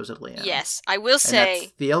are supposedly in. Yes, I will say and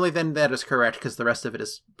that's the only thing that is correct, because the rest of it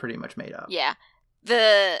is pretty much made up. Yeah.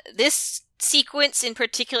 This sequence in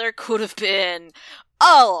particular could have been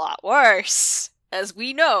a lot worse, as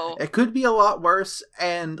we know. It could be a lot worse,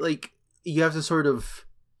 and you have to sort of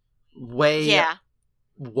weigh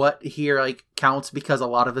what here counts, because a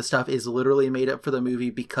lot of the stuff is literally made up for the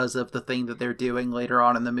movie because of the thing that they're doing later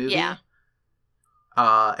on in the movie. Yeah.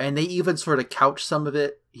 And they even sort of couch some of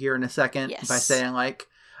it here in a second by saying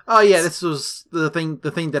oh yeah, this was the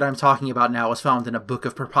thing that I'm talking about now was found in a book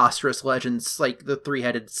of preposterous legends, the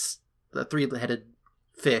three-headed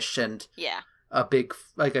fish and a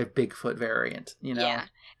Bigfoot variant, Yeah.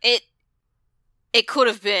 It could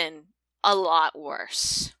have been a lot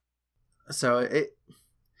worse. So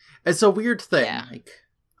it's a weird thing. Yeah.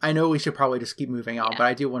 I know we should probably just keep moving on, but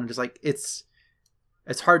I do want to just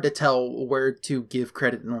it's hard to tell where to give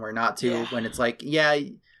credit and where not to when it's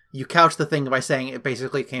you couch the thing by saying it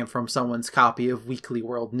basically came from someone's copy of Weekly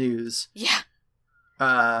World News. Yeah.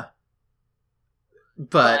 But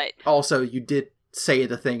also you did say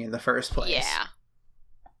the thing in the first place.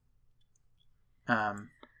 Yeah.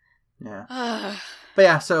 Yeah. But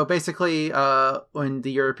yeah, so basically, when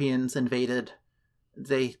the Europeans invaded,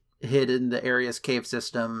 they hid in the area's cave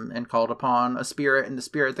system and called upon a spirit, and the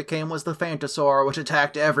spirit that came was the Phantosaur, which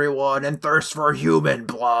attacked everyone and thirst for human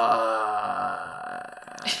blood.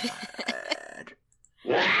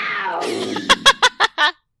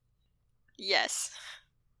 Yes.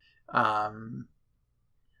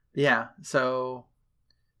 Yeah, so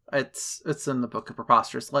it's in the Book of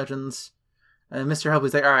Preposterous Legends. And Mr.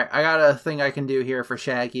 Hubley's like, alright, I got a thing I can do here for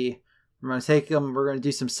Shaggy. I'm going to take him, we're going to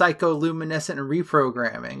do some psycholuminescent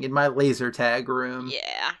reprogramming in my laser tag room.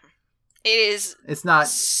 Yeah. It is... It's not...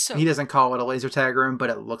 He doesn't call it a laser tag room,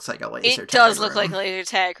 but it looks like a laser tag room. It does look like a laser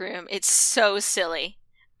tag room. It's so silly.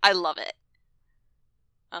 I love it.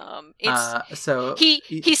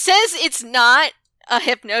 He says it's not a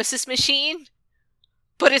hypnosis machine,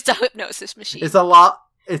 but it's a hypnosis machine. It's a lot...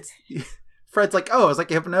 Fred's like, oh, it's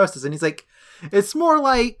like a hypnosis, and he's like, it's more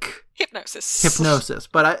like... Hypnosis.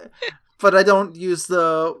 But I don't use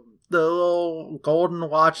the little golden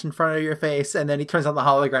watch in front of your face, and then he turns on the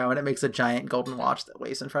hologram and it makes a giant golden watch that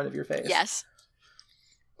weighs in front of your face. Yes.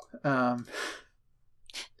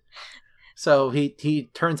 So he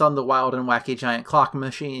turns on the wild and wacky giant clock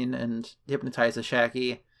machine and hypnotizes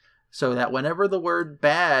Shaggy so that whenever the word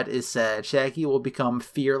bad is said, Shaggy will become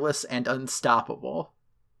fearless and unstoppable.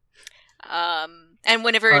 And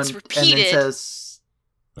whenever it's repeated... And then says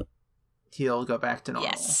he'll go back to normal.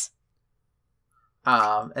 Yes.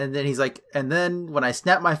 And then he's like, and then when I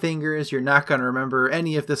snap my fingers, you're not going to remember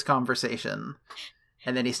any of this conversation.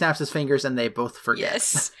 And then he snaps his fingers and they both forget.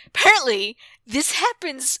 Yes. Apparently, this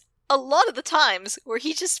happens a lot of the times where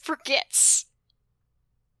he just forgets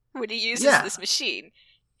when he uses this machine.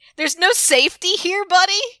 There's no safety here,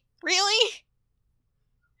 buddy? Really?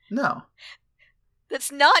 No. That's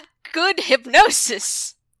not good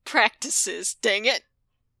hypnosis practices, dang it.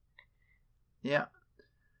 Yeah.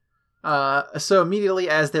 So immediately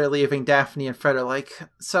as they're leaving, Daphne and Fred are like,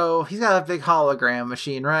 so he's got a big hologram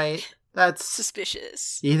machine, right? That's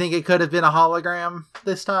suspicious. You think it could have been a hologram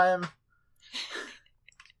this time?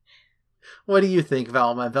 What do you think,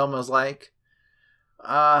 Velma? Velma's like,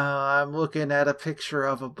 I'm looking at a picture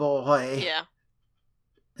of a boy. Yeah.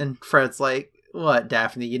 And Fred's like, what,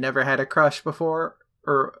 Daphne, you never had a crush before?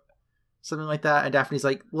 Or something like that? And Daphne's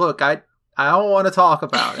like, look, I don't want to talk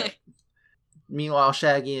about it. Meanwhile,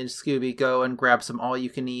 Shaggy and Scooby go and grab some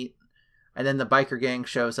all-you-can-eat. And then the biker gang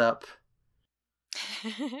shows up.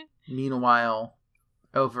 Meanwhile,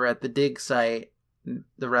 over at the dig site,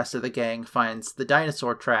 the rest of the gang finds the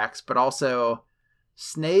dinosaur tracks, but also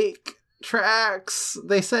snake tracks,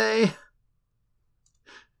 they say.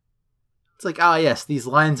 It's like, ah, yes, these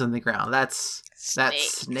lines on the ground. That's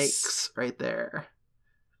snakes right there.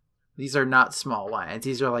 These are not small lines.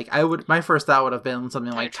 These are like, my first thought would have been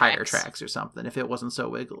something like tire tracks or something if it wasn't so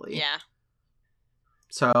wiggly. Yeah.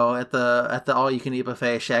 So at the all-you-can-eat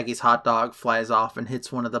buffet, Shaggy's hot dog flies off and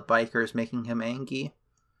hits one of the bikers, making him angry.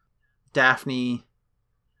 Daphne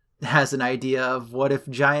has an idea of what if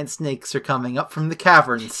giant snakes are coming up from the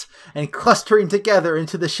caverns and clustering together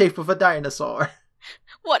into the shape of a dinosaur.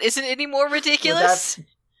 What, isn't it any more ridiculous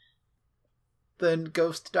than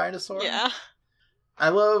Ghost Dinosaur? Yeah. I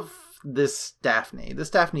love this Daphne.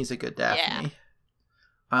 This Daphne's a good Daphne.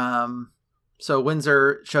 Yeah. So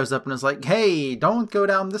Windsor shows up and is like, hey, don't go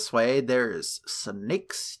down this way. There's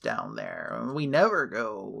snakes down there. We never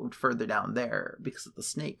go further down there because of the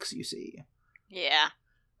snakes, you see. Yeah.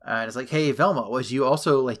 And it's like, hey, Velma, would you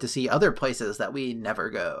also like to see other places that we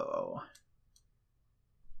never go?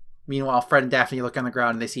 Meanwhile, Fred and Daphne look on the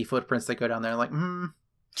ground and they see footprints that go down there. Like, I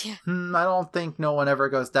don't think no one ever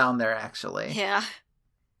goes down there, actually. Yeah.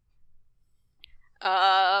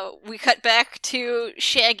 We cut back to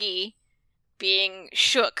Shaggy being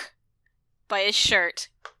shook by his shirt,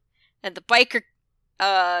 and the biker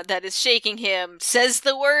that is shaking him says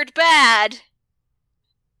the word bad.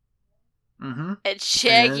 Mm-hmm. And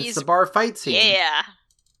Shaggy's... And it's the bar fight scene. Yeah.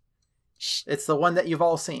 It's the one that you've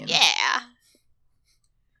all seen. Yeah.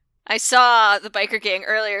 I saw the biker gang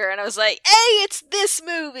earlier, and I was like, hey, it's this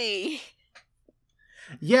movie!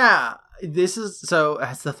 Yeah, this is... So,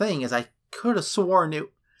 that's the thing, is I could have sworn it...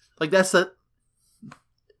 Like, that's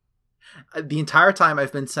the entire time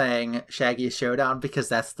I've been saying Shaggy's Showdown because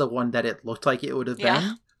that's the one that it looked like it would have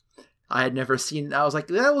been. I had never seen... I was like,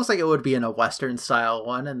 that looks like it would be in a Western-style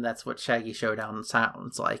one, and that's what Shaggy Showdown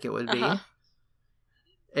sounds like it would be.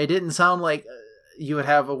 It didn't sound like you would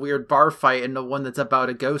have a weird bar fight in the one that's about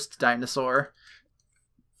a ghost dinosaur.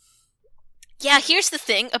 Yeah, here's the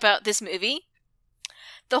thing about this movie.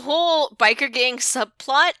 The whole biker gang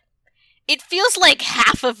subplot, it feels like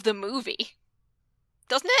half of the movie.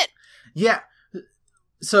 Doesn't it? Yeah.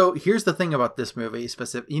 So here's the thing about this movie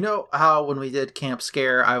specific. You know how when we did Camp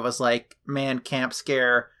Scare, I was like, man, Camp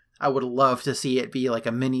Scare, I would love to see it be like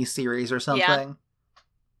a mini series or something. Yeah.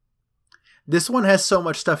 This one has so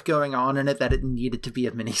much stuff going on in it that it needed to be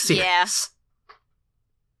a mini series. Yeah.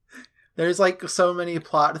 There's like so many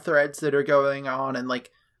plot threads that are going on, and like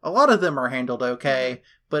a lot of them are handled okay,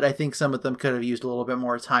 but I think some of them could have used a little bit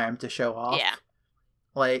more time to show off. Yeah.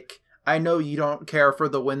 Like, I know you don't care for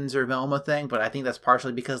the Windsor Velma thing, but I think that's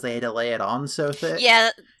partially because they had to lay it on so thick. Yeah.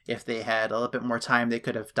 If they had a little bit more time, they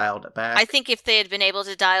could have dialed it back. I think if they had been able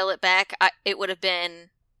to dial it back, it would have been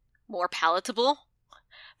more palatable.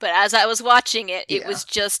 But as I was watching it, it was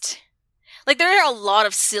just... Like, there are a lot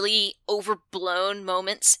of silly, overblown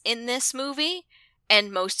moments in this movie,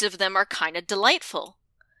 and most of them are kind of delightful.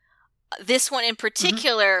 This one in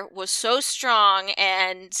particular was so strong,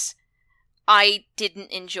 and I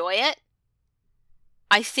didn't enjoy it.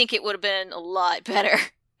 I think it would have been a lot better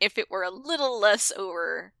if it were a little less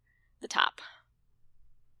over the top.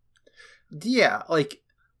 Yeah, like,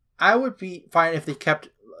 I would be fine if they kept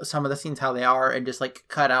some of the scenes how they are and just, like,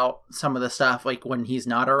 cut out some of the stuff, like, when he's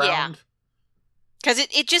not around. Because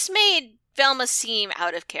it just made Velma seem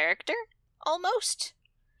out of character, almost.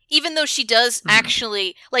 Even though she does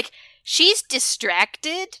actually, like, she's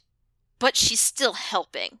distracted, but she's still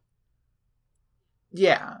helping.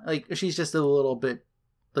 Yeah, like, she's just a little bit,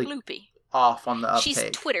 like, loopy, off on the uptake.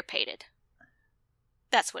 She's Twitter-pated.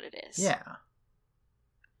 That's what it is. Yeah.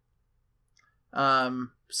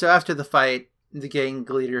 So after the fight, the gang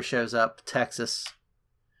leader shows up, Texas.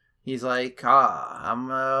 He's like, why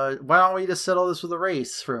don't we just settle this with a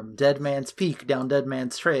race from Dead Man's Peak down Dead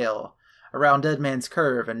Man's Trail, around Dead Man's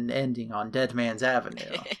Curve, and ending on Dead Man's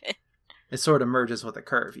Avenue. It sort of merges with a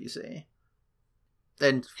curve, you see.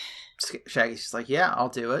 And Shaggy's just like, yeah, I'll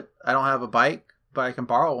do it. I don't have a bike, but I can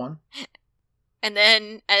borrow one. And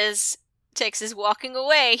then, as Tex is walking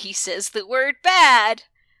away, he says the word bad.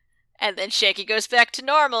 And then Shaggy goes back to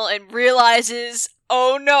normal and realizes,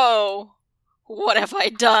 oh no, what have I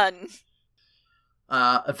done?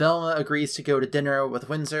 Velma agrees to go to dinner with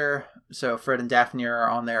Windsor, so Fred and Daphne are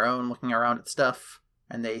on their own looking around at stuff,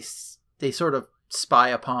 and they sort of spy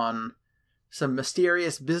upon some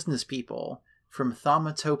mysterious business people from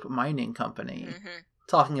Thaumatrope Mining Company,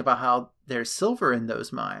 talking about how there's silver in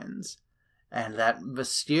those mines, and that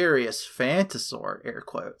mysterious Phantasaur, air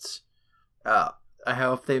quotes. I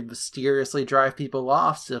hope they mysteriously drive people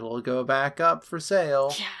off so it'll go back up for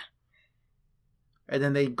sale. Yeah. And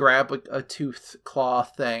then they grab a tooth claw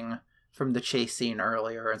thing from the chase scene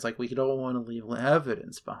earlier. It's like, we don't want to leave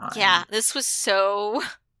evidence behind. Yeah, this was so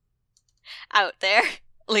out there.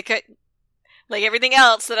 Like everything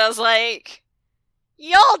else that I was like,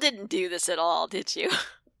 y'all didn't do this at all, did you?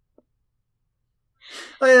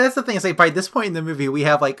 Like, that's the thing. It's like, by this point in the movie, we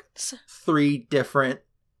have like 3 different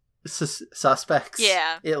suspects.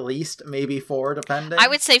 Yeah. At least, maybe 4, depending. I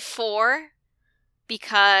would say 4,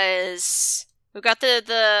 because we've got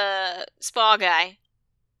the spa guy.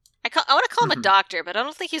 I want to call him a doctor, but I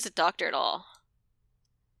don't think he's a doctor at all.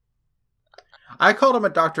 I called him a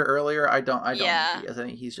doctor earlier. I don't Yeah. think he is. I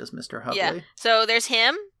think he's just Mr. Hubley. Yeah. So there's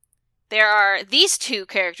him. There are these 2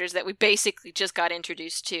 characters that we basically just got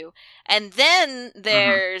introduced to. And then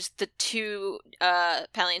there's the 2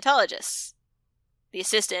 paleontologists. The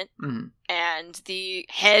assistant and the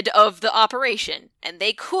head of the operation. And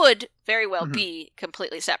they could very well be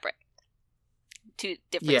completely separate. 2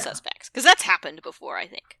 different suspects. Because that's happened before, I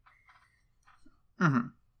think.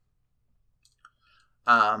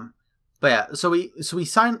 But yeah, so we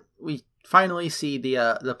finally see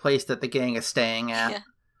the place that the gang is staying at.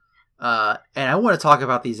 Yeah. And I want to talk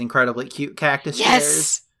about these incredibly cute cactus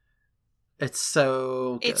chairs. It's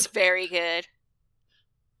so good. It's very good.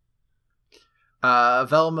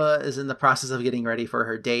 Velma is in the process of getting ready for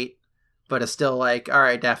her date, but is still like, all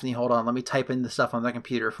right, Daphne, hold on, let me type in the stuff on the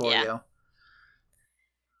computer for you.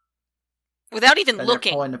 Without even and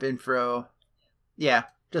looking. They're pulling up info. Yeah,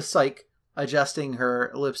 just like adjusting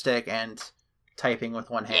her lipstick and typing with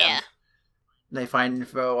one hand. Yeah. They find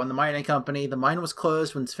info on the mining company. The mine was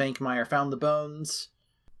closed when Svankmajer found the bones.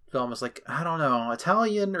 Velma's like, I don't know,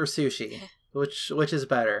 Italian or sushi? Which is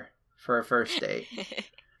better for a first date?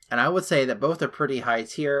 And I would say that both are pretty high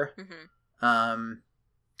tier.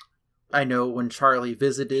 I know when Charlie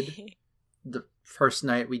visited, the first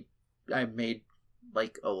night I made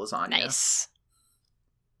like a lasagna. Nice.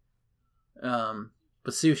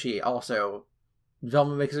 But sushi also,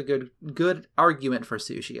 Velma makes a good argument for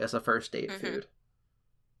sushi as a first date food.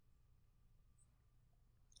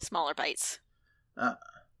 Smaller bites.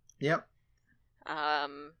 Yep.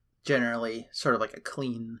 Generally, sort of like a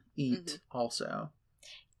clean eat. Also.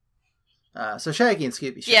 So Shaggy and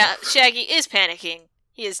Scooby show. Yeah, Shaggy is panicking.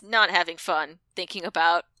 He is not having fun thinking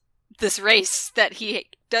about this race that he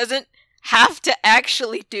doesn't have to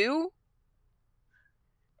actually do.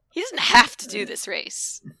 He doesn't have to do this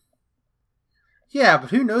race. Yeah, but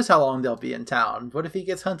who knows how long they'll be in town? What if he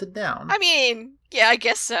gets hunted down? I mean, yeah, I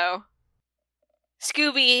guess so.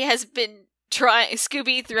 Scooby has been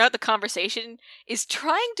Scooby, throughout the conversation, is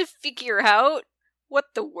trying to figure out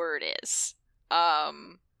what the word is.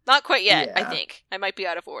 Not quite yet, Yeah. I think. I might be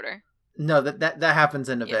out of order. No, that happens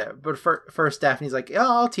in a bit. But first, Daphne's like, oh,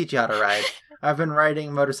 I'll teach you how to ride. I've been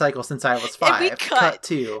riding motorcycles since I was 5. Cut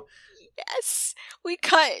 2. Yes! We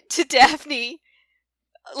cut to Daphne,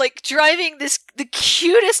 like, driving the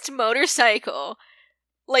cutest motorcycle.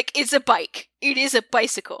 Like, it's a bike. It is a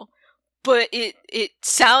bicycle. But it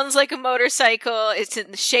sounds like a motorcycle. It's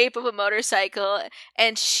in the shape of a motorcycle.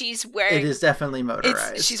 And she's wearing... It is definitely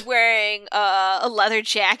motorized. She's wearing a leather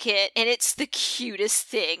jacket. And it's the cutest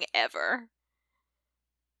thing ever.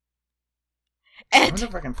 I wonder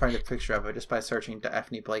if I can find a picture of it just by searching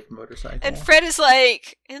Daphne Blake motorcycle. And Fred is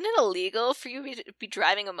like, isn't it illegal for you to be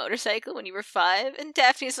driving a motorcycle when you were 5? And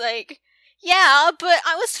Daphne's like, yeah, but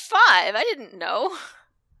I was 5. I didn't know.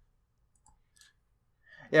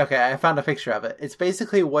 Yeah, okay, I found a picture of it. It's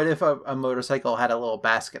basically what if a motorcycle had a little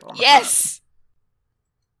basket on the Yes!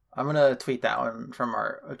 front. I'm gonna tweet that one from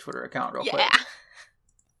our Twitter account real quick.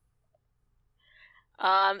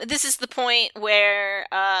 This is the point where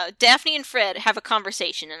Daphne and Fred have a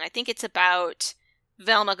conversation, and I think it's about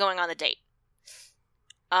Velma going on the date.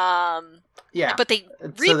 Yeah. But they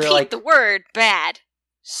repeat the word bad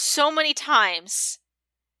so many times,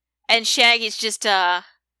 and Shaggy's just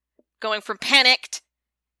going from panicked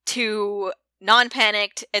to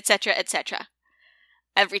non-panicked, etc., etc.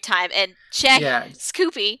 every time. And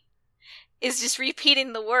Scoopy is just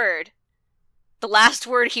repeating the word. The last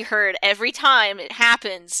word he heard every time it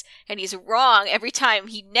happens, and he's wrong every time.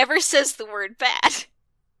 He never says the word bad.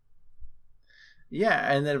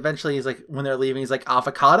 Yeah, and then eventually he's like, when they're leaving, he's like,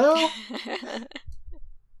 avocado?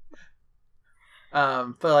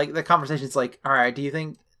 But like the conversation's like, alright, do you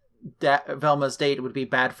think Velma's date would be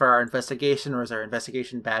bad for our investigation, or is our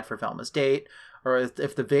investigation bad for Velma's date? Or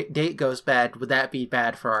if the date goes bad, would that be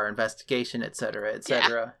bad for our investigation, etc.,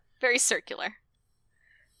 etc.? Yeah, very circular.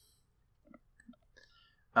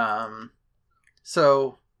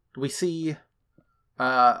 So we see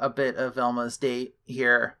a bit of Velma's date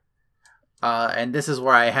here, and this is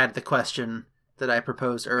where I had the question that I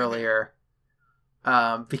proposed earlier,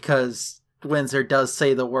 because Windsor does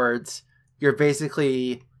say the words, "You're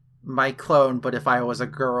basically my clone, but if I was a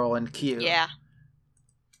girl and cute." Yeah.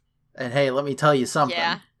 And hey, let me tell you something.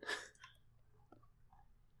 Yeah.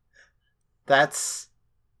 That's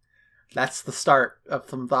the start of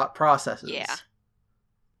some thought processes. Yeah.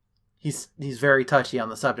 He's very touchy on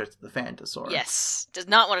the subject of the Phantasaur. Yes. Does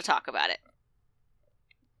not want to talk about it.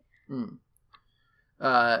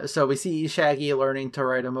 So we see Shaggy learning to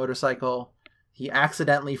ride a motorcycle. He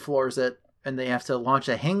accidentally floors it, and they have to launch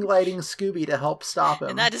a hang-gliding Scooby to help stop him.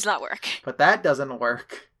 And that does not work. But that doesn't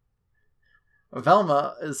work.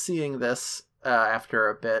 Velma is seeing this after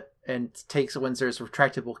a bit, and takes Windsor's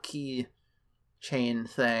retractable key chain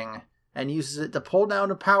thing, and uses it to pull down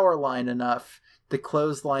a power line enough to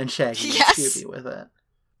clothesline Shaggy and Scooby with it.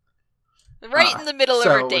 Right in the middle of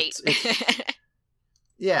her date.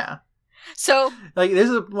 Yeah. So, like, there's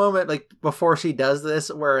a moment, like, before she does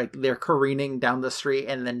this, where like, they're careening down the street,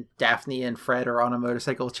 and then Daphne and Fred are on a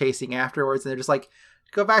motorcycle chasing afterwards, and they're just like,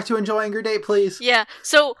 go back to enjoying your date, please. Yeah,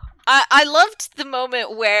 so I loved the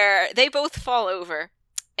moment where they both fall over,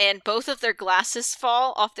 and both of their glasses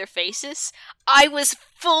fall off their faces. I was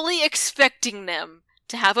fully expecting them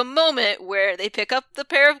to have a moment where they pick up the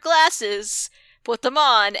pair of glasses, put them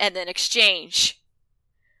on, and then exchange.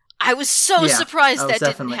 I was so surprised that didn't happen. I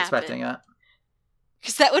was definitely expecting it.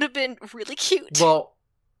 Because that would have been really cute. Well,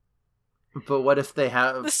 but what if they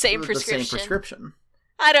have the same prescription?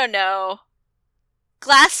 I don't know.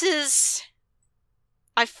 Glasses,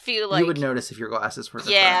 I feel like... You would notice if your glasses were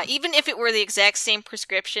different. Yeah, even if it were the exact same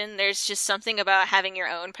prescription, there's just something about having your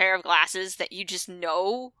own pair of glasses that you just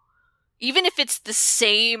know. Even if it's the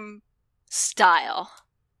same style.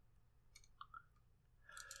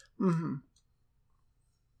 Mm-hmm.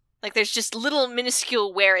 Like, there's just little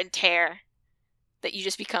minuscule wear and tear that you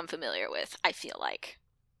just become familiar with, I feel like.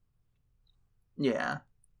 Yeah.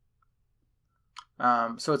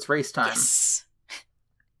 So it's race time. Yes.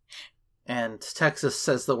 And Texas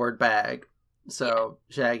says the word bag. So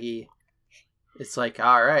Shaggy, it's like,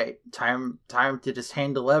 alright, time to just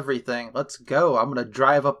handle everything. Let's go. I'm gonna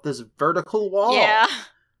drive up this vertical wall. Yeah.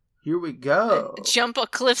 Here we go. Jump a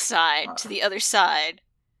cliffside to the other side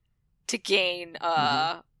to gain,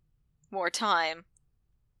 more time.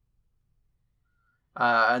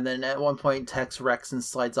 And then at one point, Tex wrecks and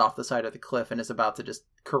slides off the side of the cliff and is about to just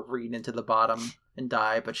careen into the bottom and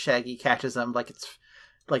die, but Shaggy catches him like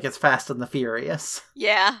it's Fast and the Furious.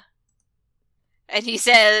 Yeah. And he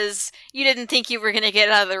says, "You didn't think you were going to get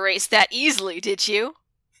out of the race that easily, did you?"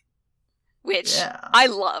 Which I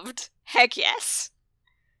loved. Heck yes.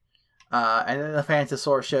 And then the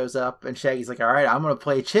Phantasaur shows up, and Shaggy's like, alright, I'm gonna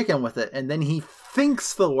play chicken with it. And then he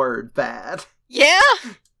thinks the word bad. Yeah!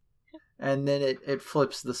 And then it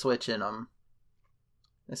flips the switch in him.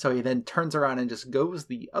 And so he then turns around and just goes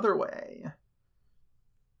the other way.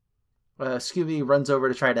 Scooby runs over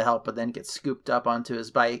to try to help, but then gets scooped up onto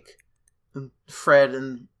his bike. Fred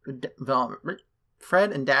and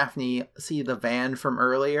Daphne see the van from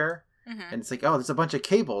earlier. Mm-hmm. And it's like, oh, there's a bunch of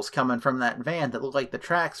cables coming from that van that look like the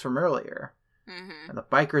tracks from earlier. Mm-hmm. And the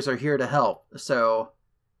bikers are here to help. So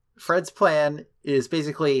Fred's plan is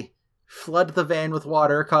basically flood the van with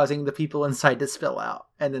water, causing the people inside to spill out,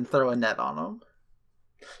 and then throw a net on them.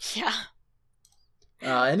 Yeah.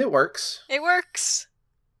 And it works. It works.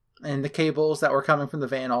 And the cables that were coming from the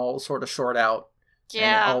van all sort of short out.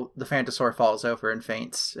 Yeah. And the Phantosaur falls over and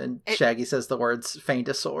faints. And Shaggy says the words,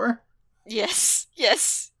 Phantosaur. Yes.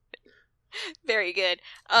 Yes. Very good.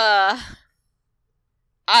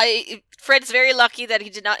 Fred's very lucky that he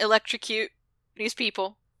did not electrocute these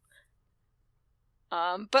people.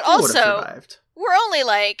 But also, we're only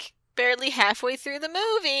like barely halfway through the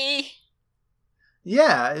movie.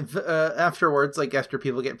 Yeah, afterwards, like after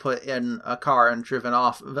people get put in a car and driven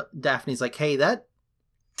off, Daphne's like, "Hey, that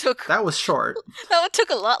was short. That took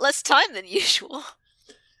a lot less time than usual."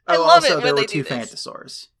 I love also, it when there they were two do this.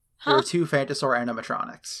 Phantosaurs. Huh? There were two Phantosaur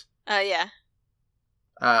animatronics. Yeah.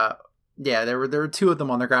 Yeah, there were two of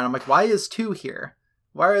them on the ground. I'm like, why is two here?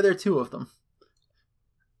 Why are there two of them?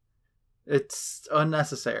 It's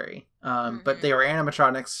unnecessary. But they were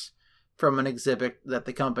animatronics from an exhibit that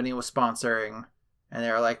the company was sponsoring, and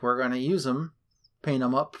they were like, we're going to use them, paint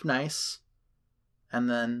them up nice, and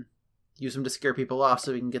then use them to scare people off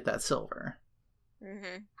so we can get that silver.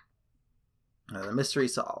 And the mystery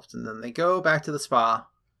solved. And then they go back to the spa,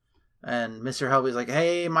 and Mr. Helby's like,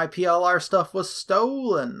 hey, my PLR stuff was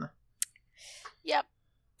stolen. Yep.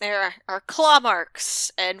 There are claw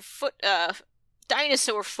marks and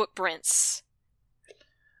dinosaur footprints.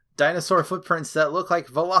 Dinosaur footprints that look like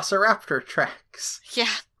Velociraptor tracks.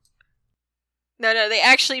 Yeah. No, they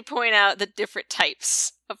actually point out the different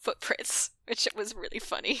types of footprints, which was really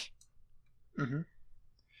funny. Mm-hmm.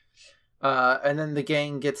 And then the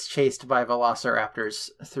gang gets chased by Velociraptors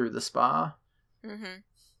through the spa. Mm-hmm.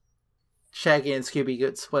 Shaggy and Scooby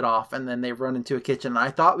get split off, and then they run into a kitchen. I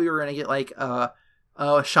thought we were going to get like a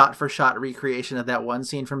shot-for-shot recreation of that one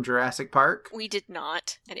scene from Jurassic Park. We did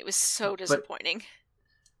not, and it was so disappointing.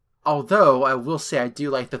 Although, I will say I do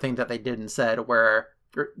like the thing that they did instead, where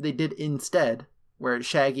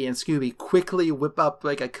Shaggy and Scooby quickly whip up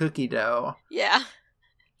like a cookie dough. Yeah.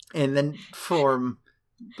 And then form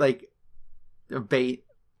like a bait.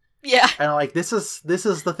 Yeah. And I'm like, this is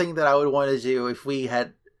the thing that I would want to do if we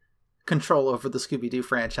had control over the Scooby-Doo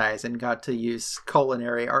franchise and got to use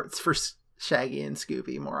culinary arts for Shaggy and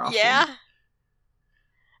Scooby more often. Yeah.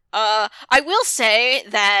 I will say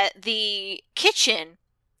that the kitchen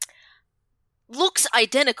looks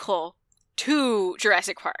identical to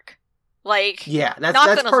Jurassic Park. Like, yeah,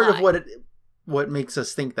 that's part of what makes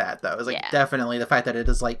us think that, though. Is like definitely the fact that it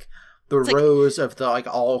is like the rows of the like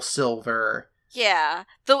all silver. Yeah,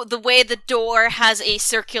 the way the door has a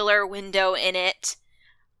circular window in it.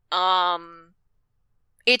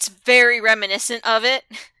 It's very reminiscent of it.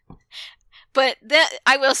 But that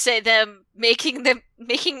I will say, them making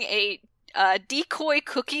a decoy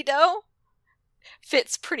cookie dough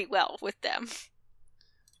fits pretty well with them.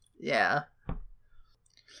 Yeah.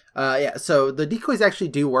 So the decoys actually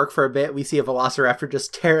do work for a bit. We see a Velociraptor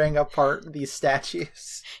just tearing apart these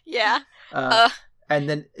statues. Yeah. And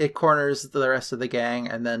then it corners the rest of the gang,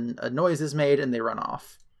 and then a noise is made, and they run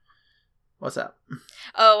off. What's up?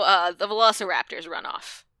 Oh, the Velociraptors run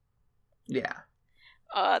off. Yeah.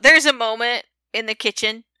 There's a moment in the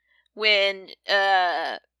kitchen when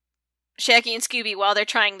Shaggy and Scooby, while they're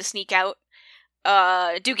trying to sneak out,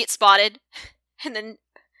 do get spotted, and then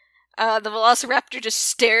the Velociraptor just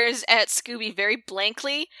stares at Scooby very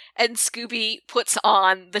blankly, and Scooby puts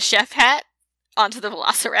on the chef hat onto the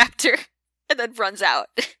Velociraptor, and then runs out.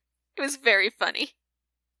 It was very funny.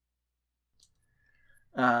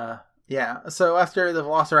 Yeah, so after the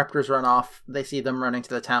Velociraptors run off, they see them running to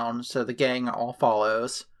the town, so the gang all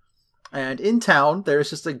follows. And in town, there's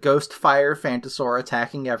just a ghost fire Phantosaur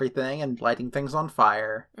attacking everything and lighting things on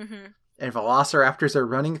fire. Mm-hmm. And Velociraptors are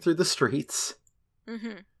running through the streets.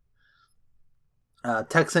 Mm-hmm.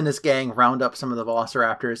 Tex and his gang round up some of the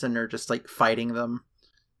Velociraptors, and they're just, like, fighting them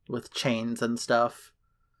with chains and stuff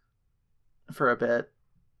for a bit.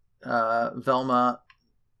 Velma,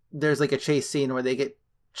 there's, like, a chase scene where they get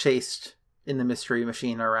chased in the Mystery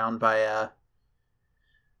Machine around by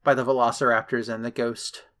the Velociraptors and the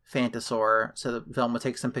ghost Phantosaur, so that Velma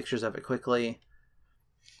takes some pictures of it quickly.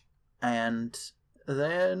 And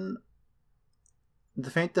then the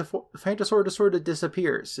Phantosaur just sort of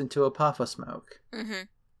disappears into a puff of smoke. Mm-hmm.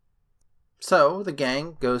 So the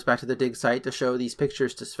gang goes back to the dig site to show these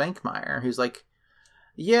pictures to Svankmajer, who's like,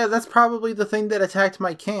 yeah, that's probably the thing that attacked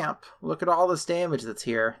my camp. Look at all this damage that's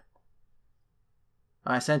here.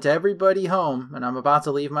 I sent everybody home, and I'm about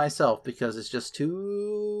to leave myself because it's just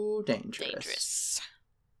too dangerous.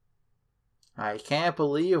 I can't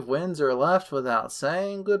believe Windsor left without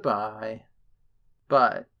saying goodbye.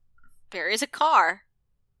 But there is a car.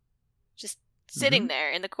 sitting there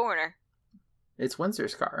in the corner. It's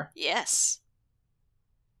Windsor's car. Yes.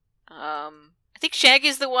 I think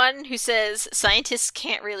Shaggy's the one who says scientists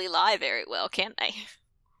can't really lie very well, can they?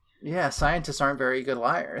 Yeah, scientists aren't very good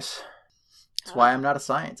liars. That's why I'm not a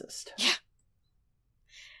scientist. Yeah.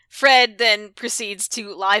 Fred then proceeds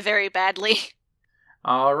to lie very badly.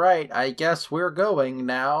 All right, I guess we're going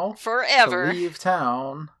now. Forever. To leave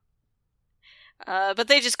town. But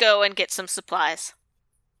they just go and get some supplies.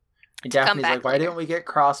 And Daphne's like, why later. didn't we get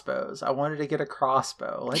crossbows? I wanted to get a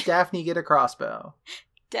crossbow. Let Daphne get a crossbow.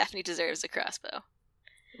 Daphne deserves a crossbow.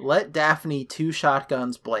 Let Daphne 2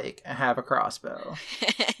 shotguns Blake have a crossbow.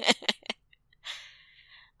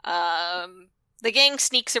 The gang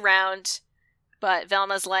sneaks around, but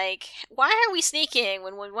Velma's like, why are we sneaking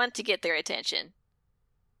when we want to get their attention?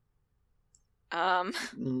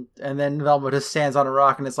 And then Velma just stands on a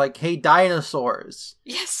rock and is like, hey, dinosaurs.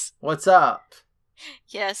 Yes. What's up?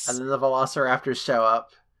 Yes. And then the Velociraptors show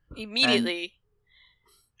up. Immediately.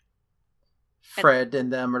 Fred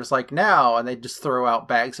and them are just like, now, and they just throw out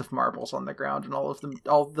bags of marbles on the ground, and all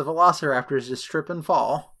the Velociraptors just trip and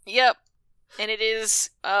fall. Yep. And it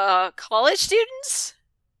is, college students?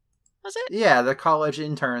 Was it? Yeah, the college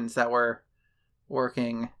interns that were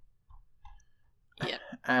working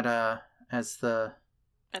at as the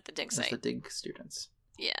dig site. As the dig students.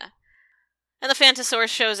 Yeah. And the Phantosaurus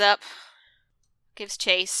shows up, gives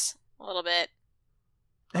chase a little bit.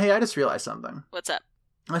 Hey, I just realized something. What's up?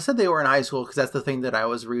 I said they were in high school because that's the thing that I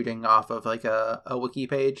was reading off of like a wiki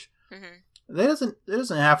page. Mm-hmm. It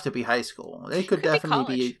doesn't have to be high school. They could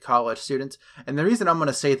definitely be college students. And the reason I'm going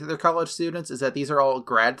to say that they're college students is that these are all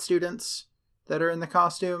grad students that are in the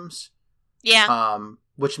costumes. Yeah.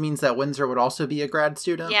 Which means that Windsor would also be a grad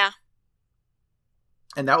student. Yeah.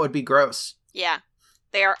 And that would be gross. Yeah.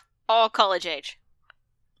 They are all college age.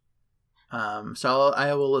 So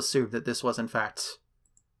I will assume that this was in fact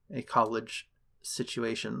a college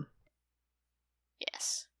situation.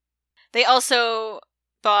 Yes. They also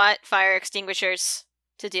bought fire extinguishers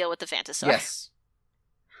to deal with the Phantosaur. Yes.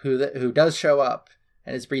 Who does show up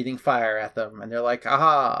and is breathing fire at them, and they're like,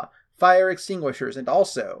 aha, fire extinguishers, and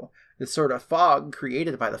also this sort of fog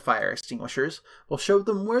created by the fire extinguishers will show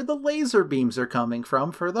them where the laser beams are coming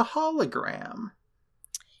from for the hologram.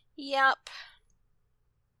 Yep.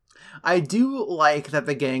 I do like that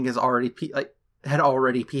the gang is had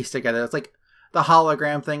already pieced together. It's like the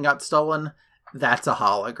hologram thing got stolen. That's a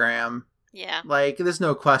hologram. Yeah. Like, there's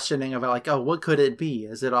no questioning about, like, oh, what could it be?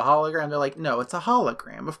 Is it a hologram? They're like, no, it's a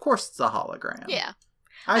hologram. Of course it's a hologram. Yeah.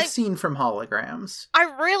 I've seen from holograms. I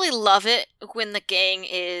really love it when the gang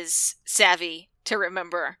is savvy to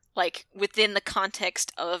remember, like, within the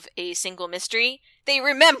context of a single mystery, they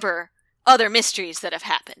remember other mysteries that have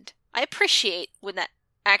happened. I appreciate when that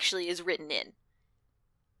actually is written in.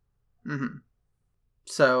 Mm-hmm.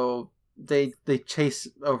 So they chase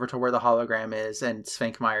over to where the hologram is, and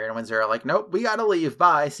Svankmeyer and Windsor are like, nope, we gotta leave,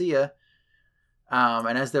 bye, see ya.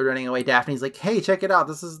 And as they're running away, Daphne's like, hey, check it out,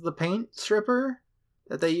 this is the paint stripper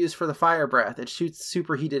that they use for the fire breath. It shoots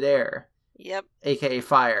superheated air. Yep. AKA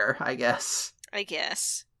fire, I guess. I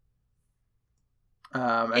guess.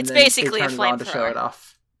 And it's then basically they a turn it on to show flamethrower. it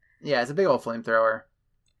off. Yeah, it's a big old flamethrower.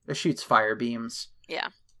 It shoots fire beams. Yeah.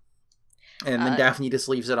 And then Daphne just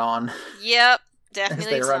leaves it on. Yep. Daphne as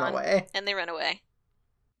they leaves run on, away. and they run away.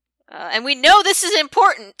 And we know this is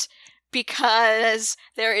important because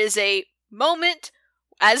there is a moment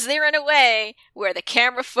as they run away where the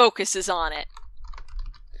camera focuses on it.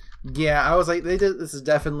 Yeah, I was like, this is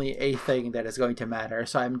definitely a thing that is going to matter,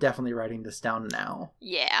 so I'm definitely writing this down now.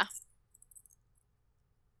 Yeah.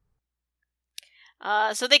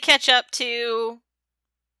 So they catch up to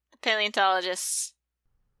the paleontologists,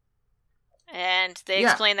 and they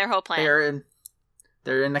explain their whole plan.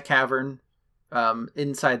 They're in a cavern.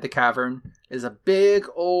 Inside the cavern is a big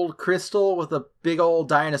old crystal with a big old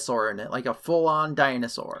dinosaur in it, like a full-on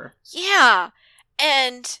dinosaur. Yeah,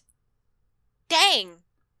 and dang.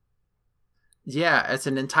 Yeah, it's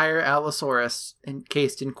an entire Allosaurus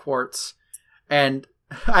encased in quartz. And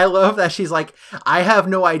I love that she's like, I have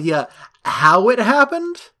no idea how it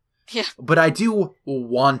happened. Yeah. But I do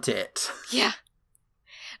want it. Yeah.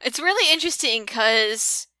 It's really interesting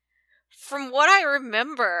because from what I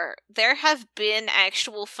remember, there have been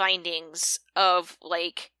actual findings of,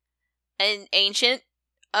 like, an ancient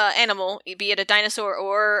animal, be it a dinosaur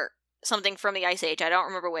or something from the Ice Age, I don't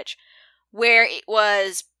remember which, where it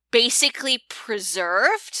was basically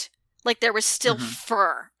preserved. Like, there was still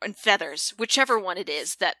fur and feathers, whichever one it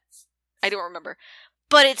is, that I don't remember.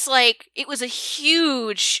 But it's like, it was a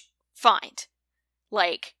huge find.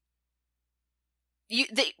 Like,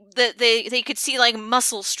 they could see like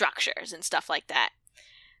muscle structures and stuff like that.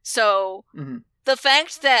 So the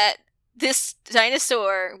fact that this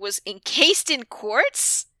dinosaur was encased in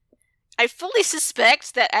quartz, I fully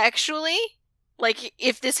suspect that actually, like,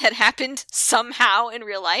 if this had happened somehow in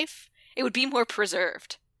real life, it would be more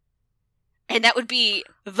preserved. And that would be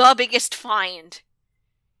the biggest find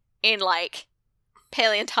in, like,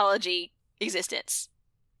 paleontology existence.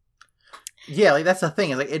 Yeah, like, that's the thing.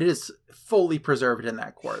 Is like, it is fully preserved in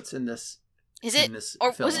that quartz in this. Is it?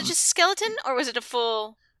 Or film. Was it just a skeleton, or was it a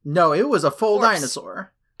full? No, it was a full corpse?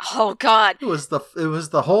 Dinosaur. Oh God! It was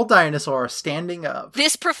the whole dinosaur standing up.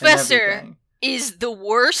 This professor is the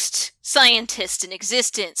worst scientist in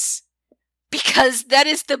existence because that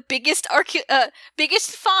is the biggest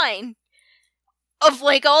biggest find of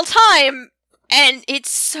like all time, and it's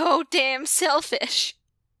so damn selfish.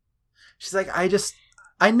 She's like,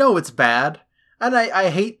 I know it's bad, and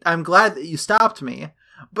I'm glad that you stopped me,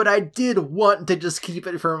 but I did want to just keep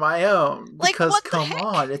it for my own. Like, because, what the come heck?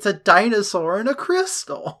 on, it's a dinosaur and a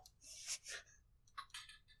crystal.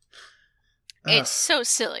 It's so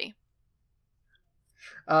silly.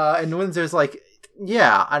 And Windsor's like,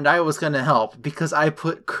 yeah, and I was gonna help because I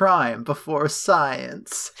put crime before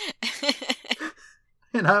science.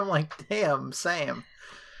 And I'm like, damn, same.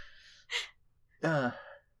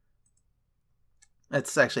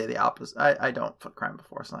 It's actually the opposite. I don't put crime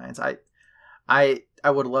before science. I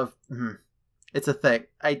would love. It's a thing.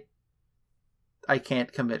 I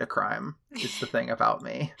can't commit a crime. It's the thing about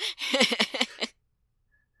me.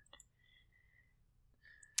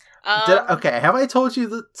 Okay, have I told you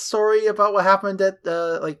the story about what happened at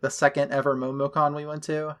the second ever MomoCon we went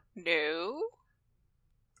to? No.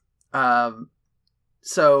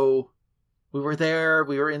 So we were there.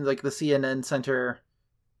 We were in like the CNN Center,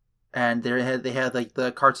 and they had like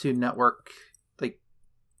the Cartoon Network like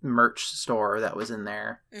merch store that was in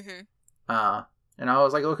there. Mm-hmm. And I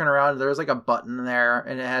was like looking around. And there was like a button there,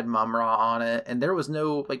 and it had Mumra on it. And there was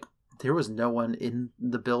no one in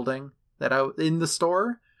the building in the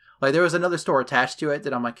store. Like there was another store attached to it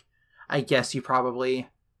that I'm like, I guess you probably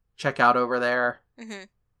check out over there. Mm-hmm.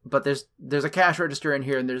 But there's a cash register in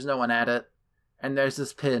here, and there's no one at it. And there's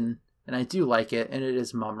this pin, and I do like it, and it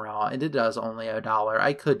is Mumra, and it does only $1.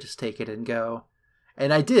 I could just take it and go.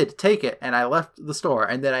 And I did take it, and I left the store,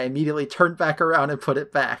 and then I immediately turned back around and put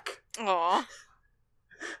it back. Aww.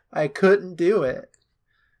 I couldn't do it.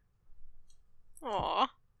 Aww.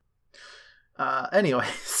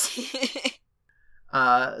 Anyways.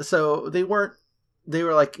 So they were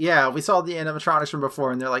like, yeah, we saw the animatronics from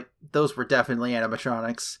before, and they're like, those were definitely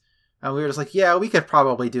animatronics. And we were just like, yeah, we could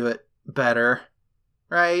probably do it better.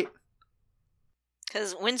 Right?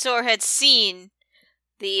 Because Windsor had seen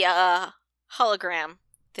the hologram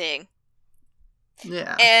thing.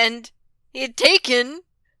 Yeah. And he had taken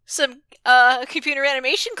some computer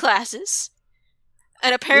animation classes.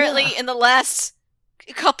 And apparently in the last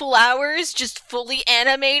couple hours just fully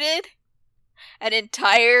animated an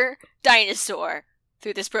entire dinosaur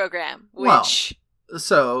through this program. Which...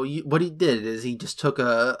 So what he did is he just took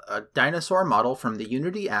a dinosaur model from the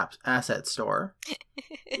Unity asset store,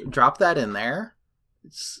 dropped that in there,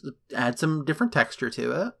 add some different texture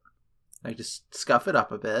to it, like just scuff it up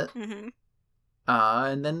a bit, mm-hmm.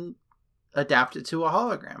 And then adapt it to a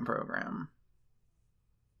hologram program.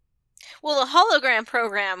 Well, the hologram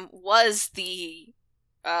program was the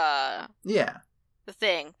thing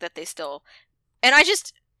that they stole, and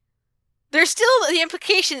there's still the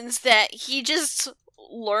implications that he just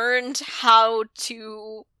learned how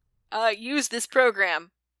to use this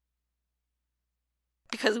program.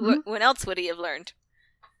 Because when else would he have learned?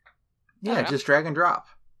 Yeah, just drag and drop.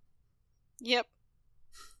 Yep.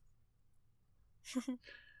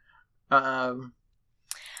 So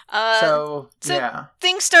yeah.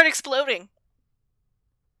 Things start exploding.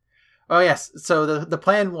 Oh, yes. So the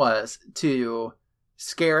plan was to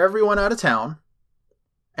scare everyone out of town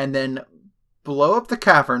and then blow up the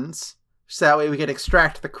caverns so that way we could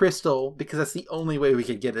extract the crystal, because that's the only way we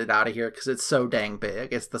could get it out of here because it's so dang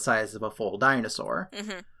big. It's the size of a full dinosaur.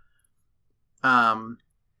 Mm-hmm.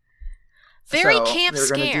 Very so camp they're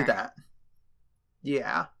scare. Gonna do that.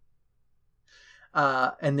 Yeah.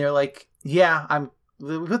 And they're like, yeah,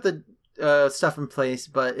 we put the stuff in place,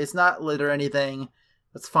 but it's not lit or anything.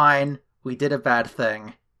 It's fine. We did a bad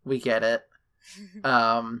thing. We get it.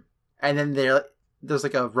 And then there's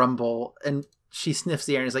like a rumble, and she sniffs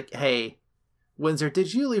the air and is like, hey, Windsor,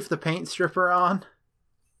 did you leave the paint stripper on?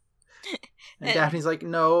 And Daphne's like,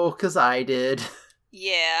 no, because I did.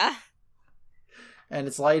 Yeah. And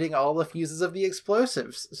it's lighting all the fuses of the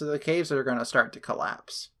explosives, so the caves are going to start to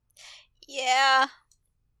collapse. Yeah.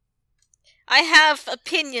 I have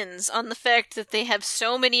opinions on the fact that they have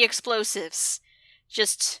so many explosives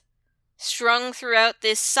just strung throughout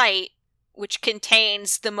this site, which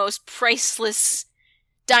contains the most priceless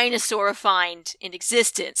dinosaur find in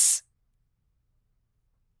existence.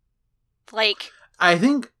 Like, I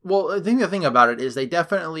think the thing about it is they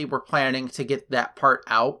definitely were planning to get that part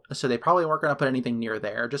out, so they probably weren't going to put anything near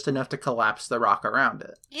there, just enough to collapse the rock around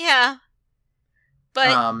it. yeah.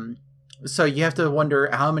 But so you have to wonder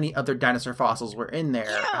how many other dinosaur fossils were in there,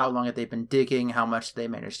 Yeah. how long had they been digging, how much they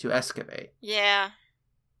managed to excavate. yeah.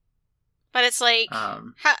 But it's like,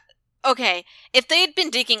 Um, okay, if they'd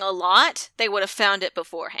been digging a lot, they would have found it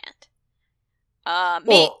beforehand.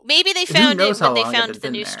 Well, maybe they who found it knows when how they long it found had the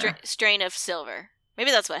been new there? strain of silver.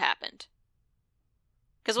 Maybe that's what happened.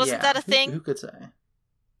 Because wasn't yeah, that a thing? Who could say?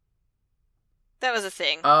 That was a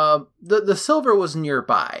thing. The silver was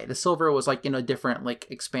nearby. The silver was like in a different like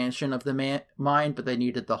expansion of the mine, but they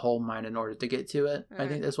needed the whole mine in order to get to it. I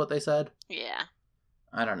think that's what they said. Yeah.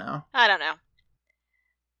 I don't know. I don't know.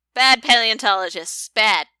 Bad paleontologists.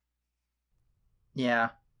 Bad. Yeah.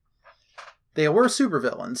 They were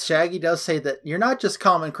supervillains. Shaggy does say that you're not just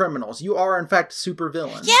common criminals. You are, in fact,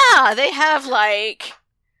 supervillains. Yeah, they have, like,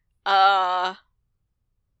 hologram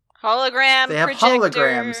They have projector.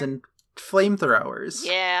 holograms and flamethrowers.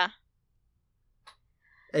 Yeah.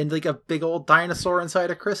 And, like, a big old dinosaur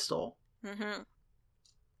inside a crystal. Mm-hmm.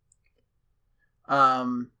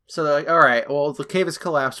 So they're like, alright, well, the cave has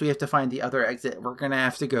collapsed. We have to find the other exit. We're gonna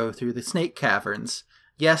have to go through the snake caverns.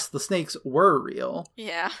 Yes, the snakes were real.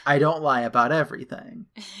 Yeah. I don't lie about everything.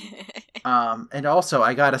 And also,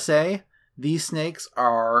 I gotta say, these snakes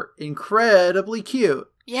are incredibly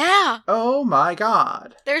cute. Yeah. Oh my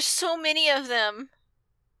god. There's so many of them.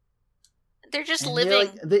 They're just And living.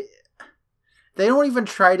 they don't even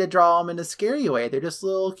try to draw them in a scary way. They're just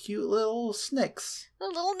little cute little snakes. The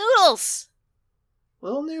little noodles.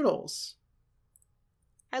 Little noodles.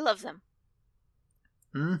 I love them.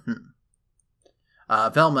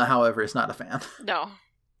 Mm-hmm. Velma, however, is not a fan. No.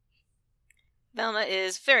 Velma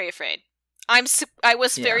is very afraid. I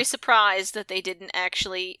was very surprised that they didn't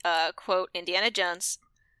actually quote Indiana Jones.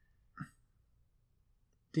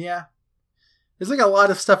 Yeah. There's like a lot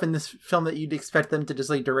of stuff in this film that you'd expect them to just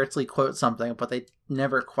like directly quote something, but they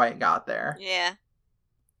never quite got there. Yeah.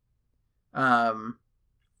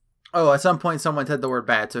 Oh, at some point someone said the word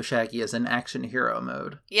bad, so Shaggy is in action hero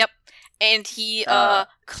mode. Yep. And he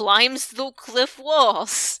climbs the cliff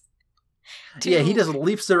walls. Yeah, he just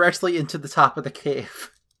leaps directly into the top of the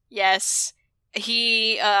cave. Yes.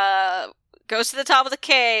 He goes to the top of the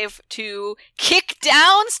cave to kick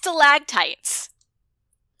down stalactites.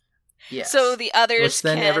 Yes. So the others Which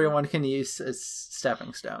then can... everyone can use as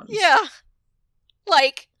stepping stones. Yeah.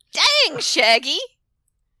 Like, dang, Shaggy!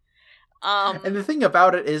 And the thing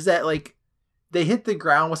about it is that, like, they hit the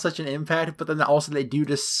ground with such an impact, but then also they do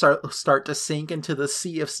just start to sink into the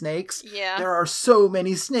sea of snakes. Yeah. There are so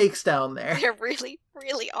many snakes down there. There really,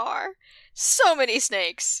 really are. So many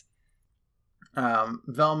snakes.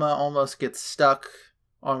 Velma almost gets stuck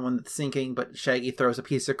on one that's sinking, but Shaggy throws a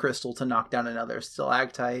piece of crystal to knock down another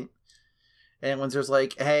stalactite. And Windsor's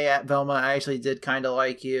like, hey, Velma, I actually did kind of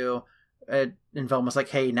like you. And Velma's like,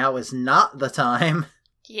 hey, now is not the time.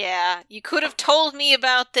 Yeah, you could have told me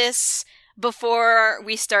about this before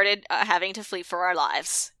we started having to flee for our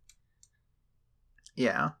lives.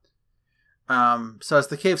 Yeah. So as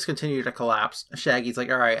the caves continue to collapse, Shaggy's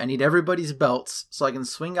like, alright, I need everybody's belts so I can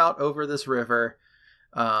swing out over this river.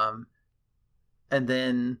 And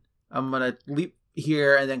then I'm gonna leap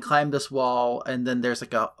here and then climb this wall, and then there's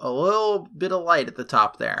like a little bit of light at the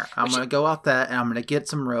top there. I'm gonna go out that, and I'm gonna get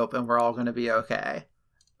some rope, and we're all gonna be okay.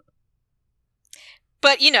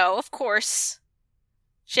 But, you know, of course,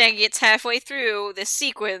 Shaggy gets halfway through this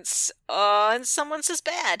sequence, and someone says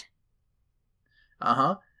bad.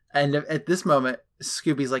 Uh-huh. And at this moment,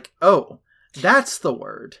 Scooby's like, oh, that's the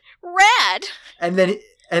word. Rad! And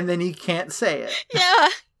then he can't say it. Yeah,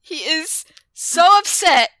 he is so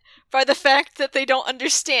upset by the fact that they don't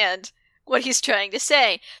understand what he's trying to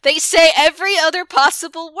say. They say every other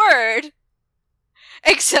possible word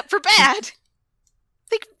except for bad.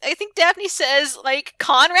 I think Daphne says, like,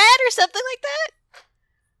 Conrad or something like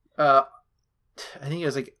that? I think it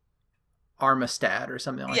was like Armistad or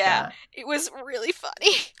something like Yeah, that. it was really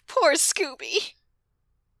funny. Poor Scooby.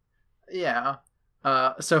 Yeah.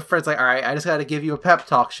 So Fred's like, alright, I just gotta give you a pep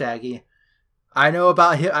talk, Shaggy. I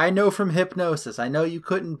know from hypnosis. I know you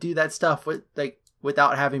couldn't do that stuff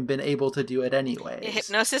without having been able to do it anyways.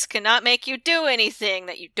 Hypnosis cannot make you do anything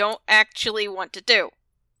that you don't actually want to do.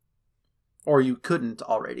 Or you couldn't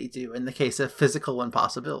already do in the case of physical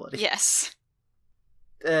impossibility. Yes.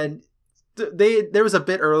 And There was a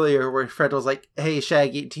bit earlier where Fred was like, "Hey,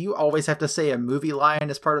 Shaggy, do you always have to say a movie line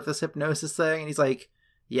as part of this hypnosis thing?" And he's like,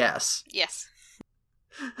 "Yes." Yes.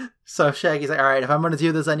 So Shaggy's like, "All right, if I'm going to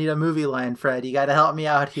do this, I need a movie line, Fred. You got to help me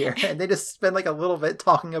out here." And they just spend like a little bit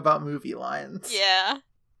talking about movie lines. Yeah.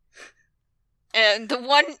 And the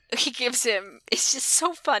one he gives him is just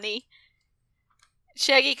so funny.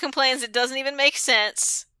 Shaggy complains it doesn't even make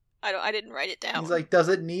sense. I didn't write it down. He's like, "Does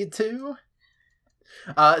it need to?"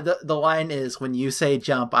 The line is, "When you say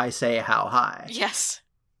jump, I say how high." Yes.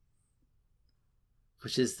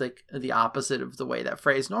 Which is like the opposite of the way that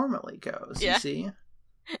phrase normally goes, Yeah. you see?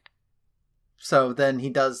 So then he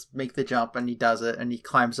does make the jump, and he does it, and he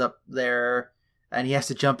climbs up there, and he has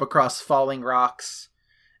to jump across falling rocks,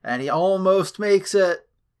 and he almost makes it,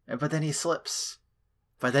 but then he slips.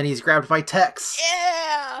 But then he's grabbed by Tex.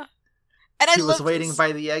 Yeah! And He was waiting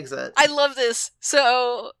by the exit. I love this.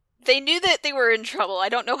 So, they knew that they were in trouble. I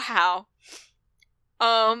don't know how.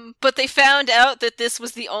 But they found out that this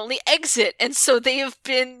was the only exit, and so they have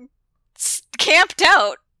been camped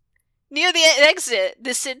out near the exit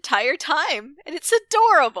this entire time, and it's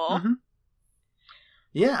adorable. Mm-hmm.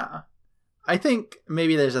 Yeah. I think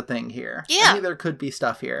maybe there's a thing here. Yeah. I think there could be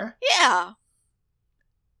stuff here. Yeah.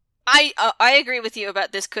 I agree with you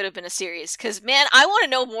about this could have been a series, because, man, I want to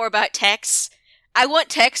know more about Tex. I want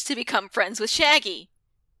Tex to become friends with Shaggy.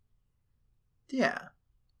 Yeah.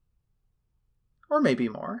 Or maybe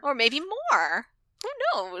more. Or maybe more. Who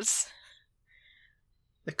knows?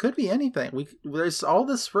 It could be anything. There's all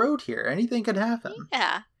this road here. Anything could happen.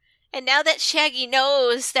 Yeah. And now that Shaggy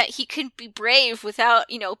knows that he can be brave without,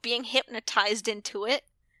 being hypnotized into it,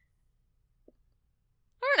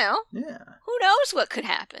 I don't know. Yeah. Who knows what could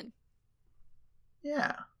happen?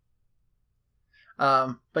 Yeah.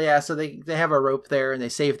 But yeah, so they have a rope there, and they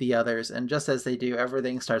save the others, and just as they do,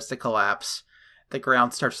 everything starts to collapse. The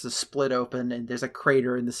ground starts to split open, and there's a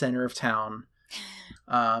crater in the center of town.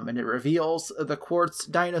 And it reveals the quartz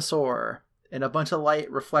dinosaur, and a bunch of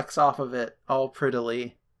light reflects off of it all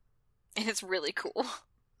prettily. And it's really cool.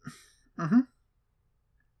 Mm-hmm.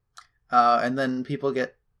 And then people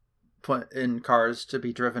get put in cars to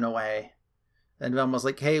be driven away. And Velma's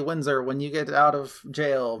like, "Hey, Windsor, when you get out of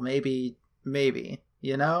jail, maybe, Maybe.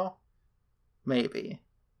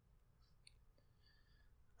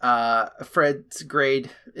 Fred's grade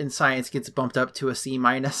in science gets bumped up to a C-.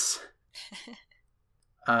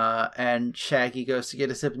 And Shaggy goes to get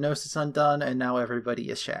his hypnosis undone, and now everybody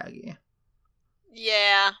is Shaggy.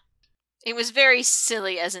 Yeah. It was very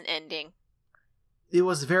silly as an ending. It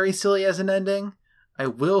was very silly as an ending. I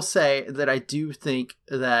will say that I do think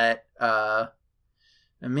that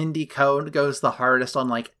Mindy Cohn goes the hardest on,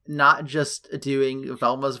 like, not just doing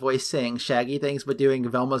Velma's voice saying Shaggy things, but doing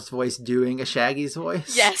Velma's voice doing a Shaggy's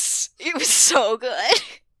voice. Yes, it was so good.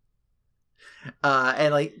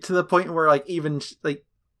 And, like, to the point where, like, even, like,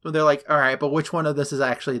 they're like, "All right, but which one of this is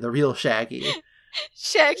actually the real Shaggy?"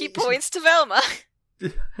 Shaggy points to Velma.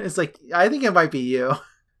 It's like, I think it might be you.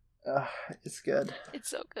 It's good. It's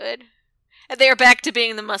so good. And they are back to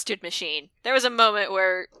being the mustard machine. There was a moment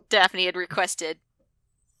where Daphne had requested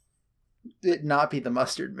it not be the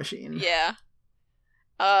mustard machine. Yeah.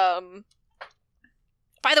 By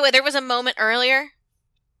the way, there was a moment earlier,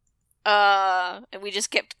 and we just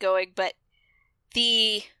kept going, but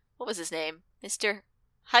what was his name? Mr.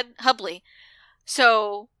 Hubley.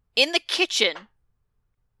 So, in the kitchen,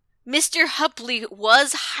 Mr. Hubley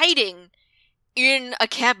was hiding in a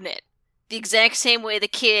cabinet, the exact same way the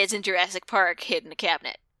kids in Jurassic Park hid in a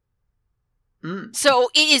cabinet. Mm. So,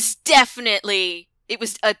 it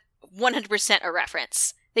was a 100% a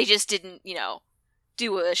reference. They just didn't,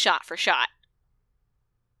 do a shot for shot.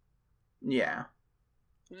 Yeah.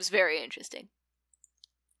 It was very interesting.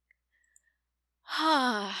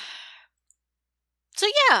 So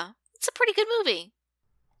yeah, it's a pretty good movie.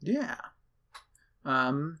 Yeah.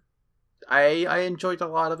 I enjoyed a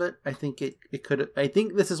lot of it. I think it could. I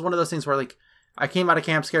think this is one of those things where, like, I came out of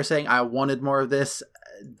Camp Scare saying I wanted more of this.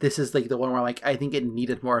 This is, like, the one where, like, I think it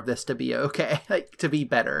needed more of this to be okay, like, to be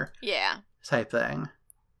better. Yeah. Type thing.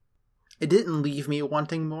 It didn't leave me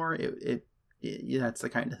wanting more. It that's the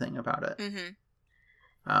kind of thing about it.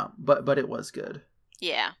 Mm-hmm. But it was good.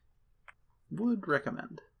 Yeah. Would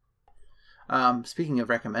recommend. Speaking of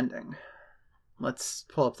recommending, let's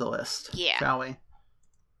pull up the list. Yeah. Shall we?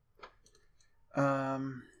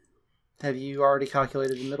 Have you already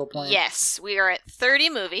calculated the middle point? Yes, we are at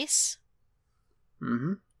 30 movies.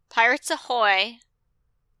 Mm-hmm. Pirates Ahoy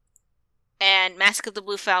and Mask of the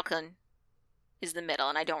Blue Falcon is the middle,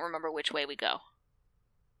 and I don't remember which way we go.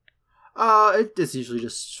 It is usually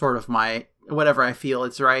just sort of whatever I feel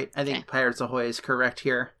it's right. I think Okay. Pirates Ahoy is correct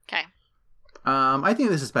here. Okay. I think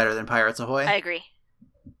this is better than Pirates Ahoy. I agree.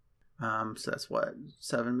 So that's what,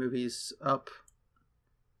 7 movies up.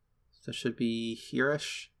 So it should be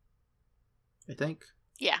here-ish, I think.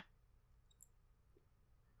 Yeah.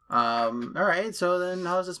 All right. So then,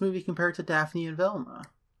 how does this movie compare to Daphne and Velma?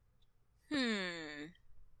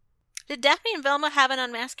 Did Daphne and Velma have an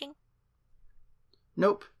unmasking?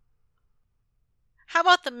 Nope. How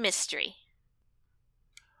about the mystery?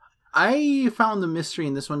 I found the mystery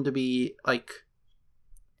in this one to be like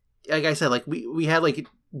I said, like we had like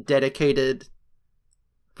dedicated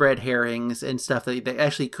red herrings and stuff that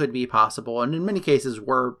actually could be possible, and in many cases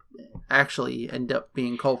were actually end up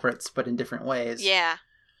being culprits, but in different ways. Yeah.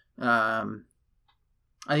 I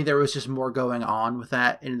think there was just more going on with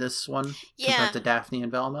that in this one compared to Daphne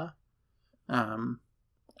and Velma.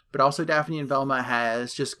 But also Daphne and Velma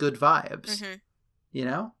has just good vibes. Mm-hmm. You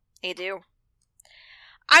know? They do.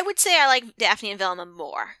 I would say I like Daphne and Velma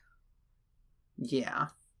more. Yeah.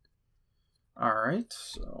 Alright,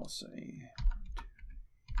 so I'll say...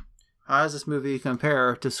 How does this movie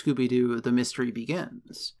compare to Scooby-Doo The Mystery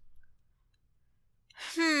Begins?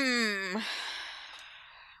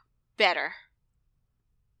 Better.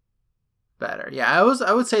 Yeah, I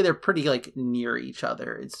would say they're pretty like near each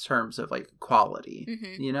other in terms of like quality.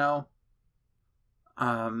 Mm-hmm. You know?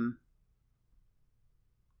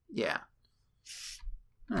 Yeah.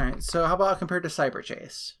 Alright, so how about compared to Cyber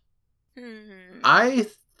Chase? I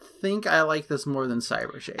think I like this more than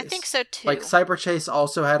Cyber Chase. I think so too. Like Cyber Chase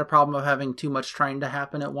also had a problem of having too much trying to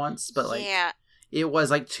happen at once, but like it was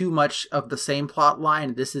like too much of the same plot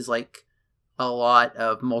line. This is like a lot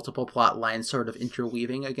of multiple plot lines sort of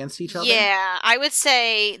interweaving against each other. Yeah, I would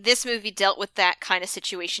say this movie dealt with that kind of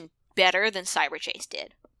situation better than Cyber Chase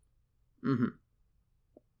did. Mm-hmm.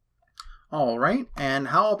 All right, and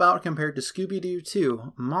how about compared to Scooby-Doo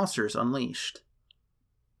 2, Monsters Unleashed?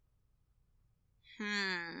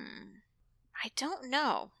 I don't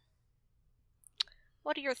know.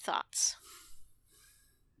 What are your thoughts?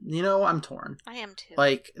 You know, I'm torn. I am too.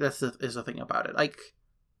 Like, is the thing about it. Like,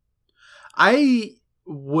 I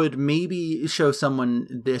would maybe show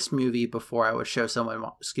someone this movie before I would show someone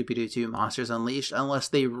Scooby-Doo 2 Monsters Unleashed, unless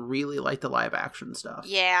they really like the live action stuff.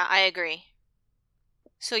 Yeah, I agree.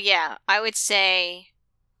 So yeah, I would say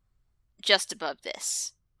just above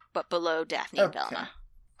this, but below Daphne and Velma.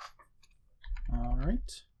 All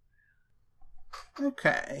right.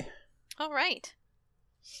 Okay. All right.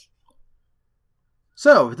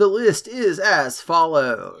 So, the list is as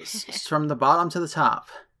follows. From the bottom to the top.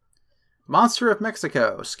 Monster of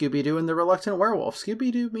Mexico, Scooby-Doo and the Reluctant Werewolf,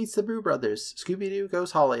 Scooby-Doo meets the Boo Brothers, Scooby-Doo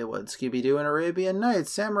Goes Hollywood, Scooby-Doo and Arabian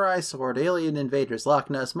Nights, Samurai Sword, Alien Invaders, Loch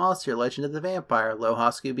Ness Monster, Legend of the Vampire,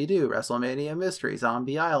 Aloha Scooby-Doo, WrestleMania Mystery,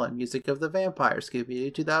 Zombie Island, Music of the Vampire,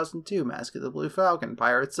 Scooby-Doo 2002, Mask of the Blue Falcon,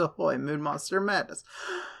 Pirates Ahoy, Moon Monster Madness,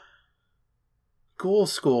 Ghoul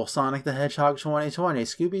School, Sonic the Hedgehog 2020,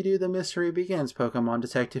 Scooby-Doo The Mystery Begins, Pokemon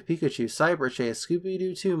Detective Pikachu, Cyber Chase,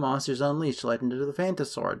 Scooby-Doo 2 Monsters Unleashed, Legend of the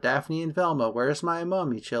Phantasaur, Daphne and Velma, Where's My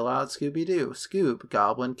Mummy, Chill Out Scooby-Doo, Scoob,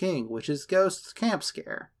 Goblin King, Witches Ghosts, Camp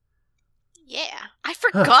Scare. Yeah, I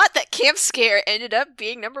forgot that Camp Scare ended up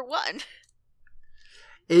being number 1.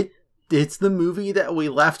 It's the movie that we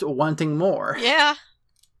left wanting more. Yeah.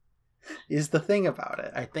 Is the thing about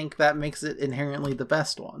it. I think that makes it inherently the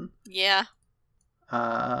best one. Yeah.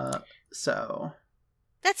 So.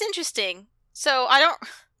 That's interesting. So,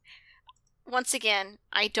 once again,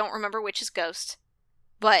 I don't remember which is Ghost,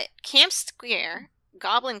 but Camp Scare,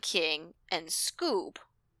 Goblin King, and Scoob,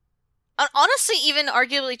 honestly, even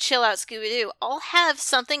arguably Chill Out Scooby-Doo, all have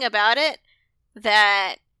something about it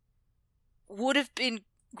that would have been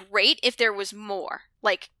great if there was more.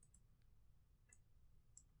 Like,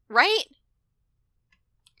 right?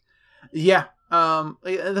 Yeah.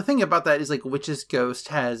 The thing about that is, like, Witch's Ghost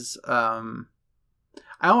has, I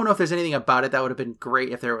don't know if there's anything about it that would have been great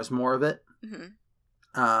if there was more of it.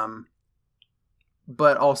 Mm-hmm.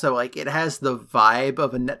 But also, like, it has the vibe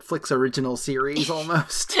of a Netflix original series,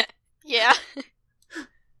 almost. Yeah.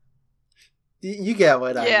 You get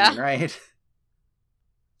what I mean, right?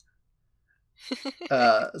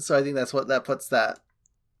 So I think that's what that puts that.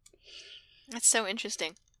 That's so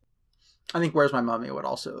interesting. I think Where's My Mummy would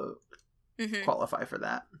also qualify for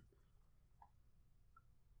that.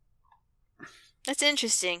 That's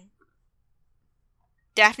interesting.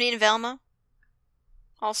 Daphne and Velma,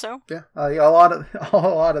 also. Yeah, a lot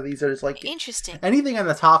of these are just like interesting. Anything in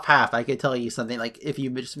the top half, I could tell you something like if you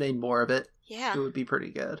just made more of it, it would be pretty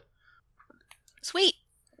good. Sweet.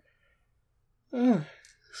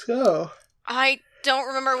 So I don't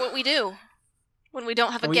remember what we do when we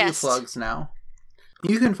don't have a guest. We do plugs now.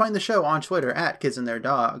 You can find the show on Twitter at Kids and Their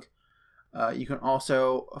Dog. You can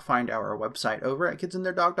also find our website over at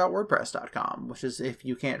kidsandtheirdog.wordpress.com, which is if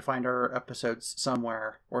you can't find our episodes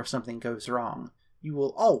somewhere or something goes wrong, you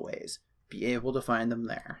will always be able to find them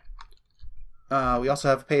there. We also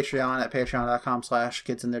have a Patreon at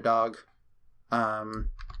patreon.com/kidsandtheirdog.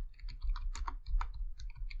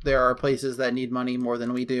 There are places that need money more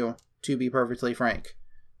than we do, to be perfectly frank.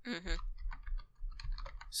 Mm-hmm.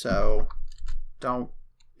 So, don't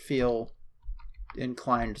feel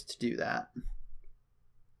inclined to do that.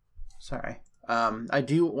 Sorry. I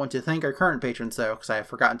do want to thank our current patrons, though, because I have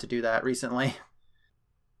forgotten to do that recently.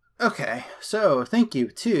 Okay, so thank you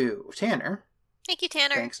to Tanner. Thank you,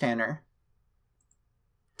 Tanner. Thanks, Tanner.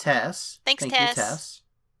 Tess. Thanks, Thank Tess. you, Tess.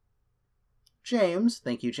 James.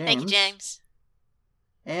 Thank you, James. Thank you, James.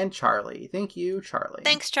 And Charlie. Thank you, Charlie.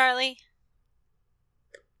 Thanks, Charlie.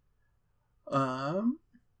 And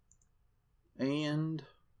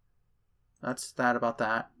that's that about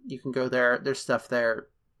that. You can go there. There's stuff there.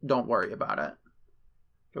 Don't worry about it.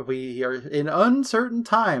 We are in uncertain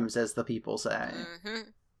times, as the people say.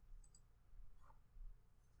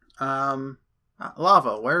 Mm-hmm.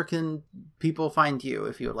 Lava, where can people find you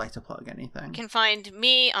if you would like to plug anything? You can find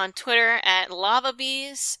me on Twitter at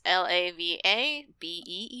LavaBees, LAVABEES.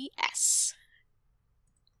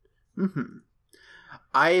 Mm-hmm.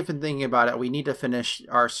 I've been thinking about it. We need to finish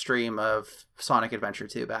our stream of Sonic Adventure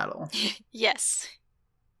 2 Battle. Yes.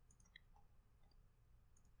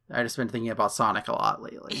 I've just been thinking about Sonic a lot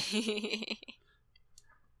lately.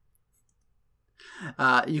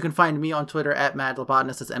 You can find me on Twitter at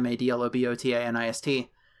MadLobotanist. That's MADLOBOTANIST.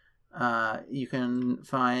 You can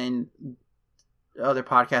find other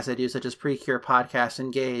podcasts I do, such as Precure Podcast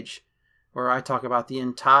Engage, where I talk about the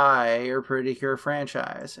entire Pretty Cure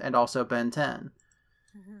franchise, and also Ben 10.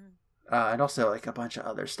 Mm-hmm. And also like a bunch of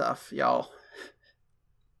other stuff, y'all.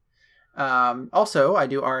 Also, I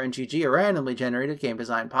do RNGG, a randomly generated game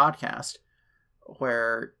design podcast,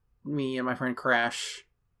 where me and my friend Crash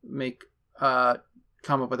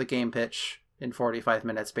come up with a game pitch in 45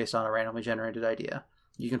 minutes based on a randomly generated idea.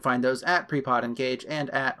 You can find those at Prepod Engage and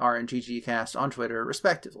at RNGGcast on Twitter,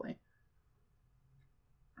 respectively.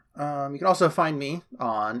 You can also find me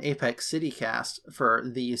on Apex City Cast for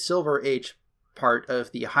the Silver Age part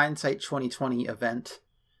of the Hindsight 2020 event.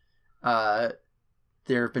 There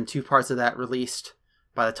have been 2 parts of that released.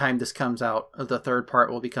 By the time this comes out, the 3rd part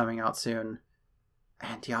will be coming out soon.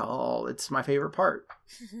 And y'all, it's my favorite part.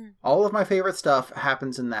 All of my favorite stuff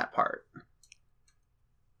happens in that part.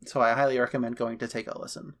 So I highly recommend going to take a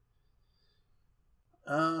listen.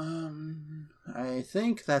 I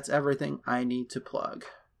think that's everything I need to plug.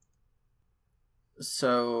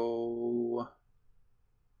 So,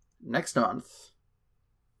 next month,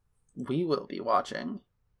 we will be watching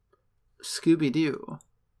Scooby-Doo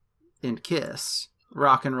and Kiss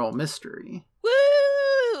Rock and Roll Mystery.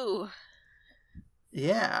 Woo!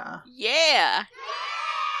 Yeah. Yeah!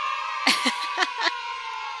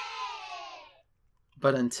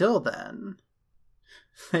 But until then,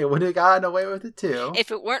 they would have gotten away with it too. If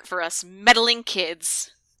it weren't for us meddling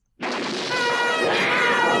kids.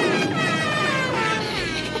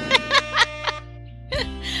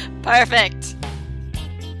 Perfect.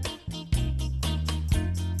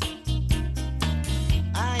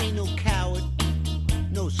 I ain't no coward,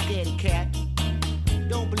 no scaredy cat.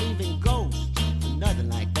 Don't believe in ghosts, nothing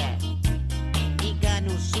like that. Ain't got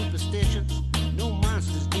no superstitions, no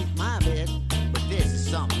monsters beneath my bed. But this is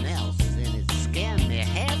something else, and it's scaring me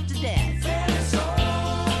half to death.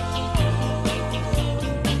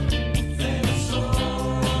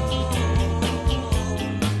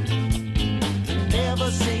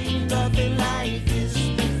 Never seen nothing like this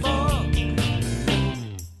before.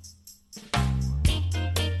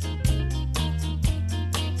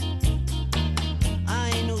 I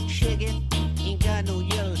ain't no chicken, ain't got no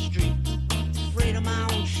yellow streak. Afraid of my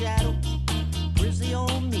own shadow, grizzly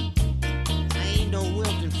on me. I ain't no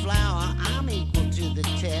wilted flower, I'm equal to the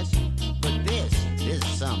test. But this is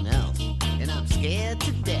something else, and I'm scared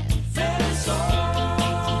to death.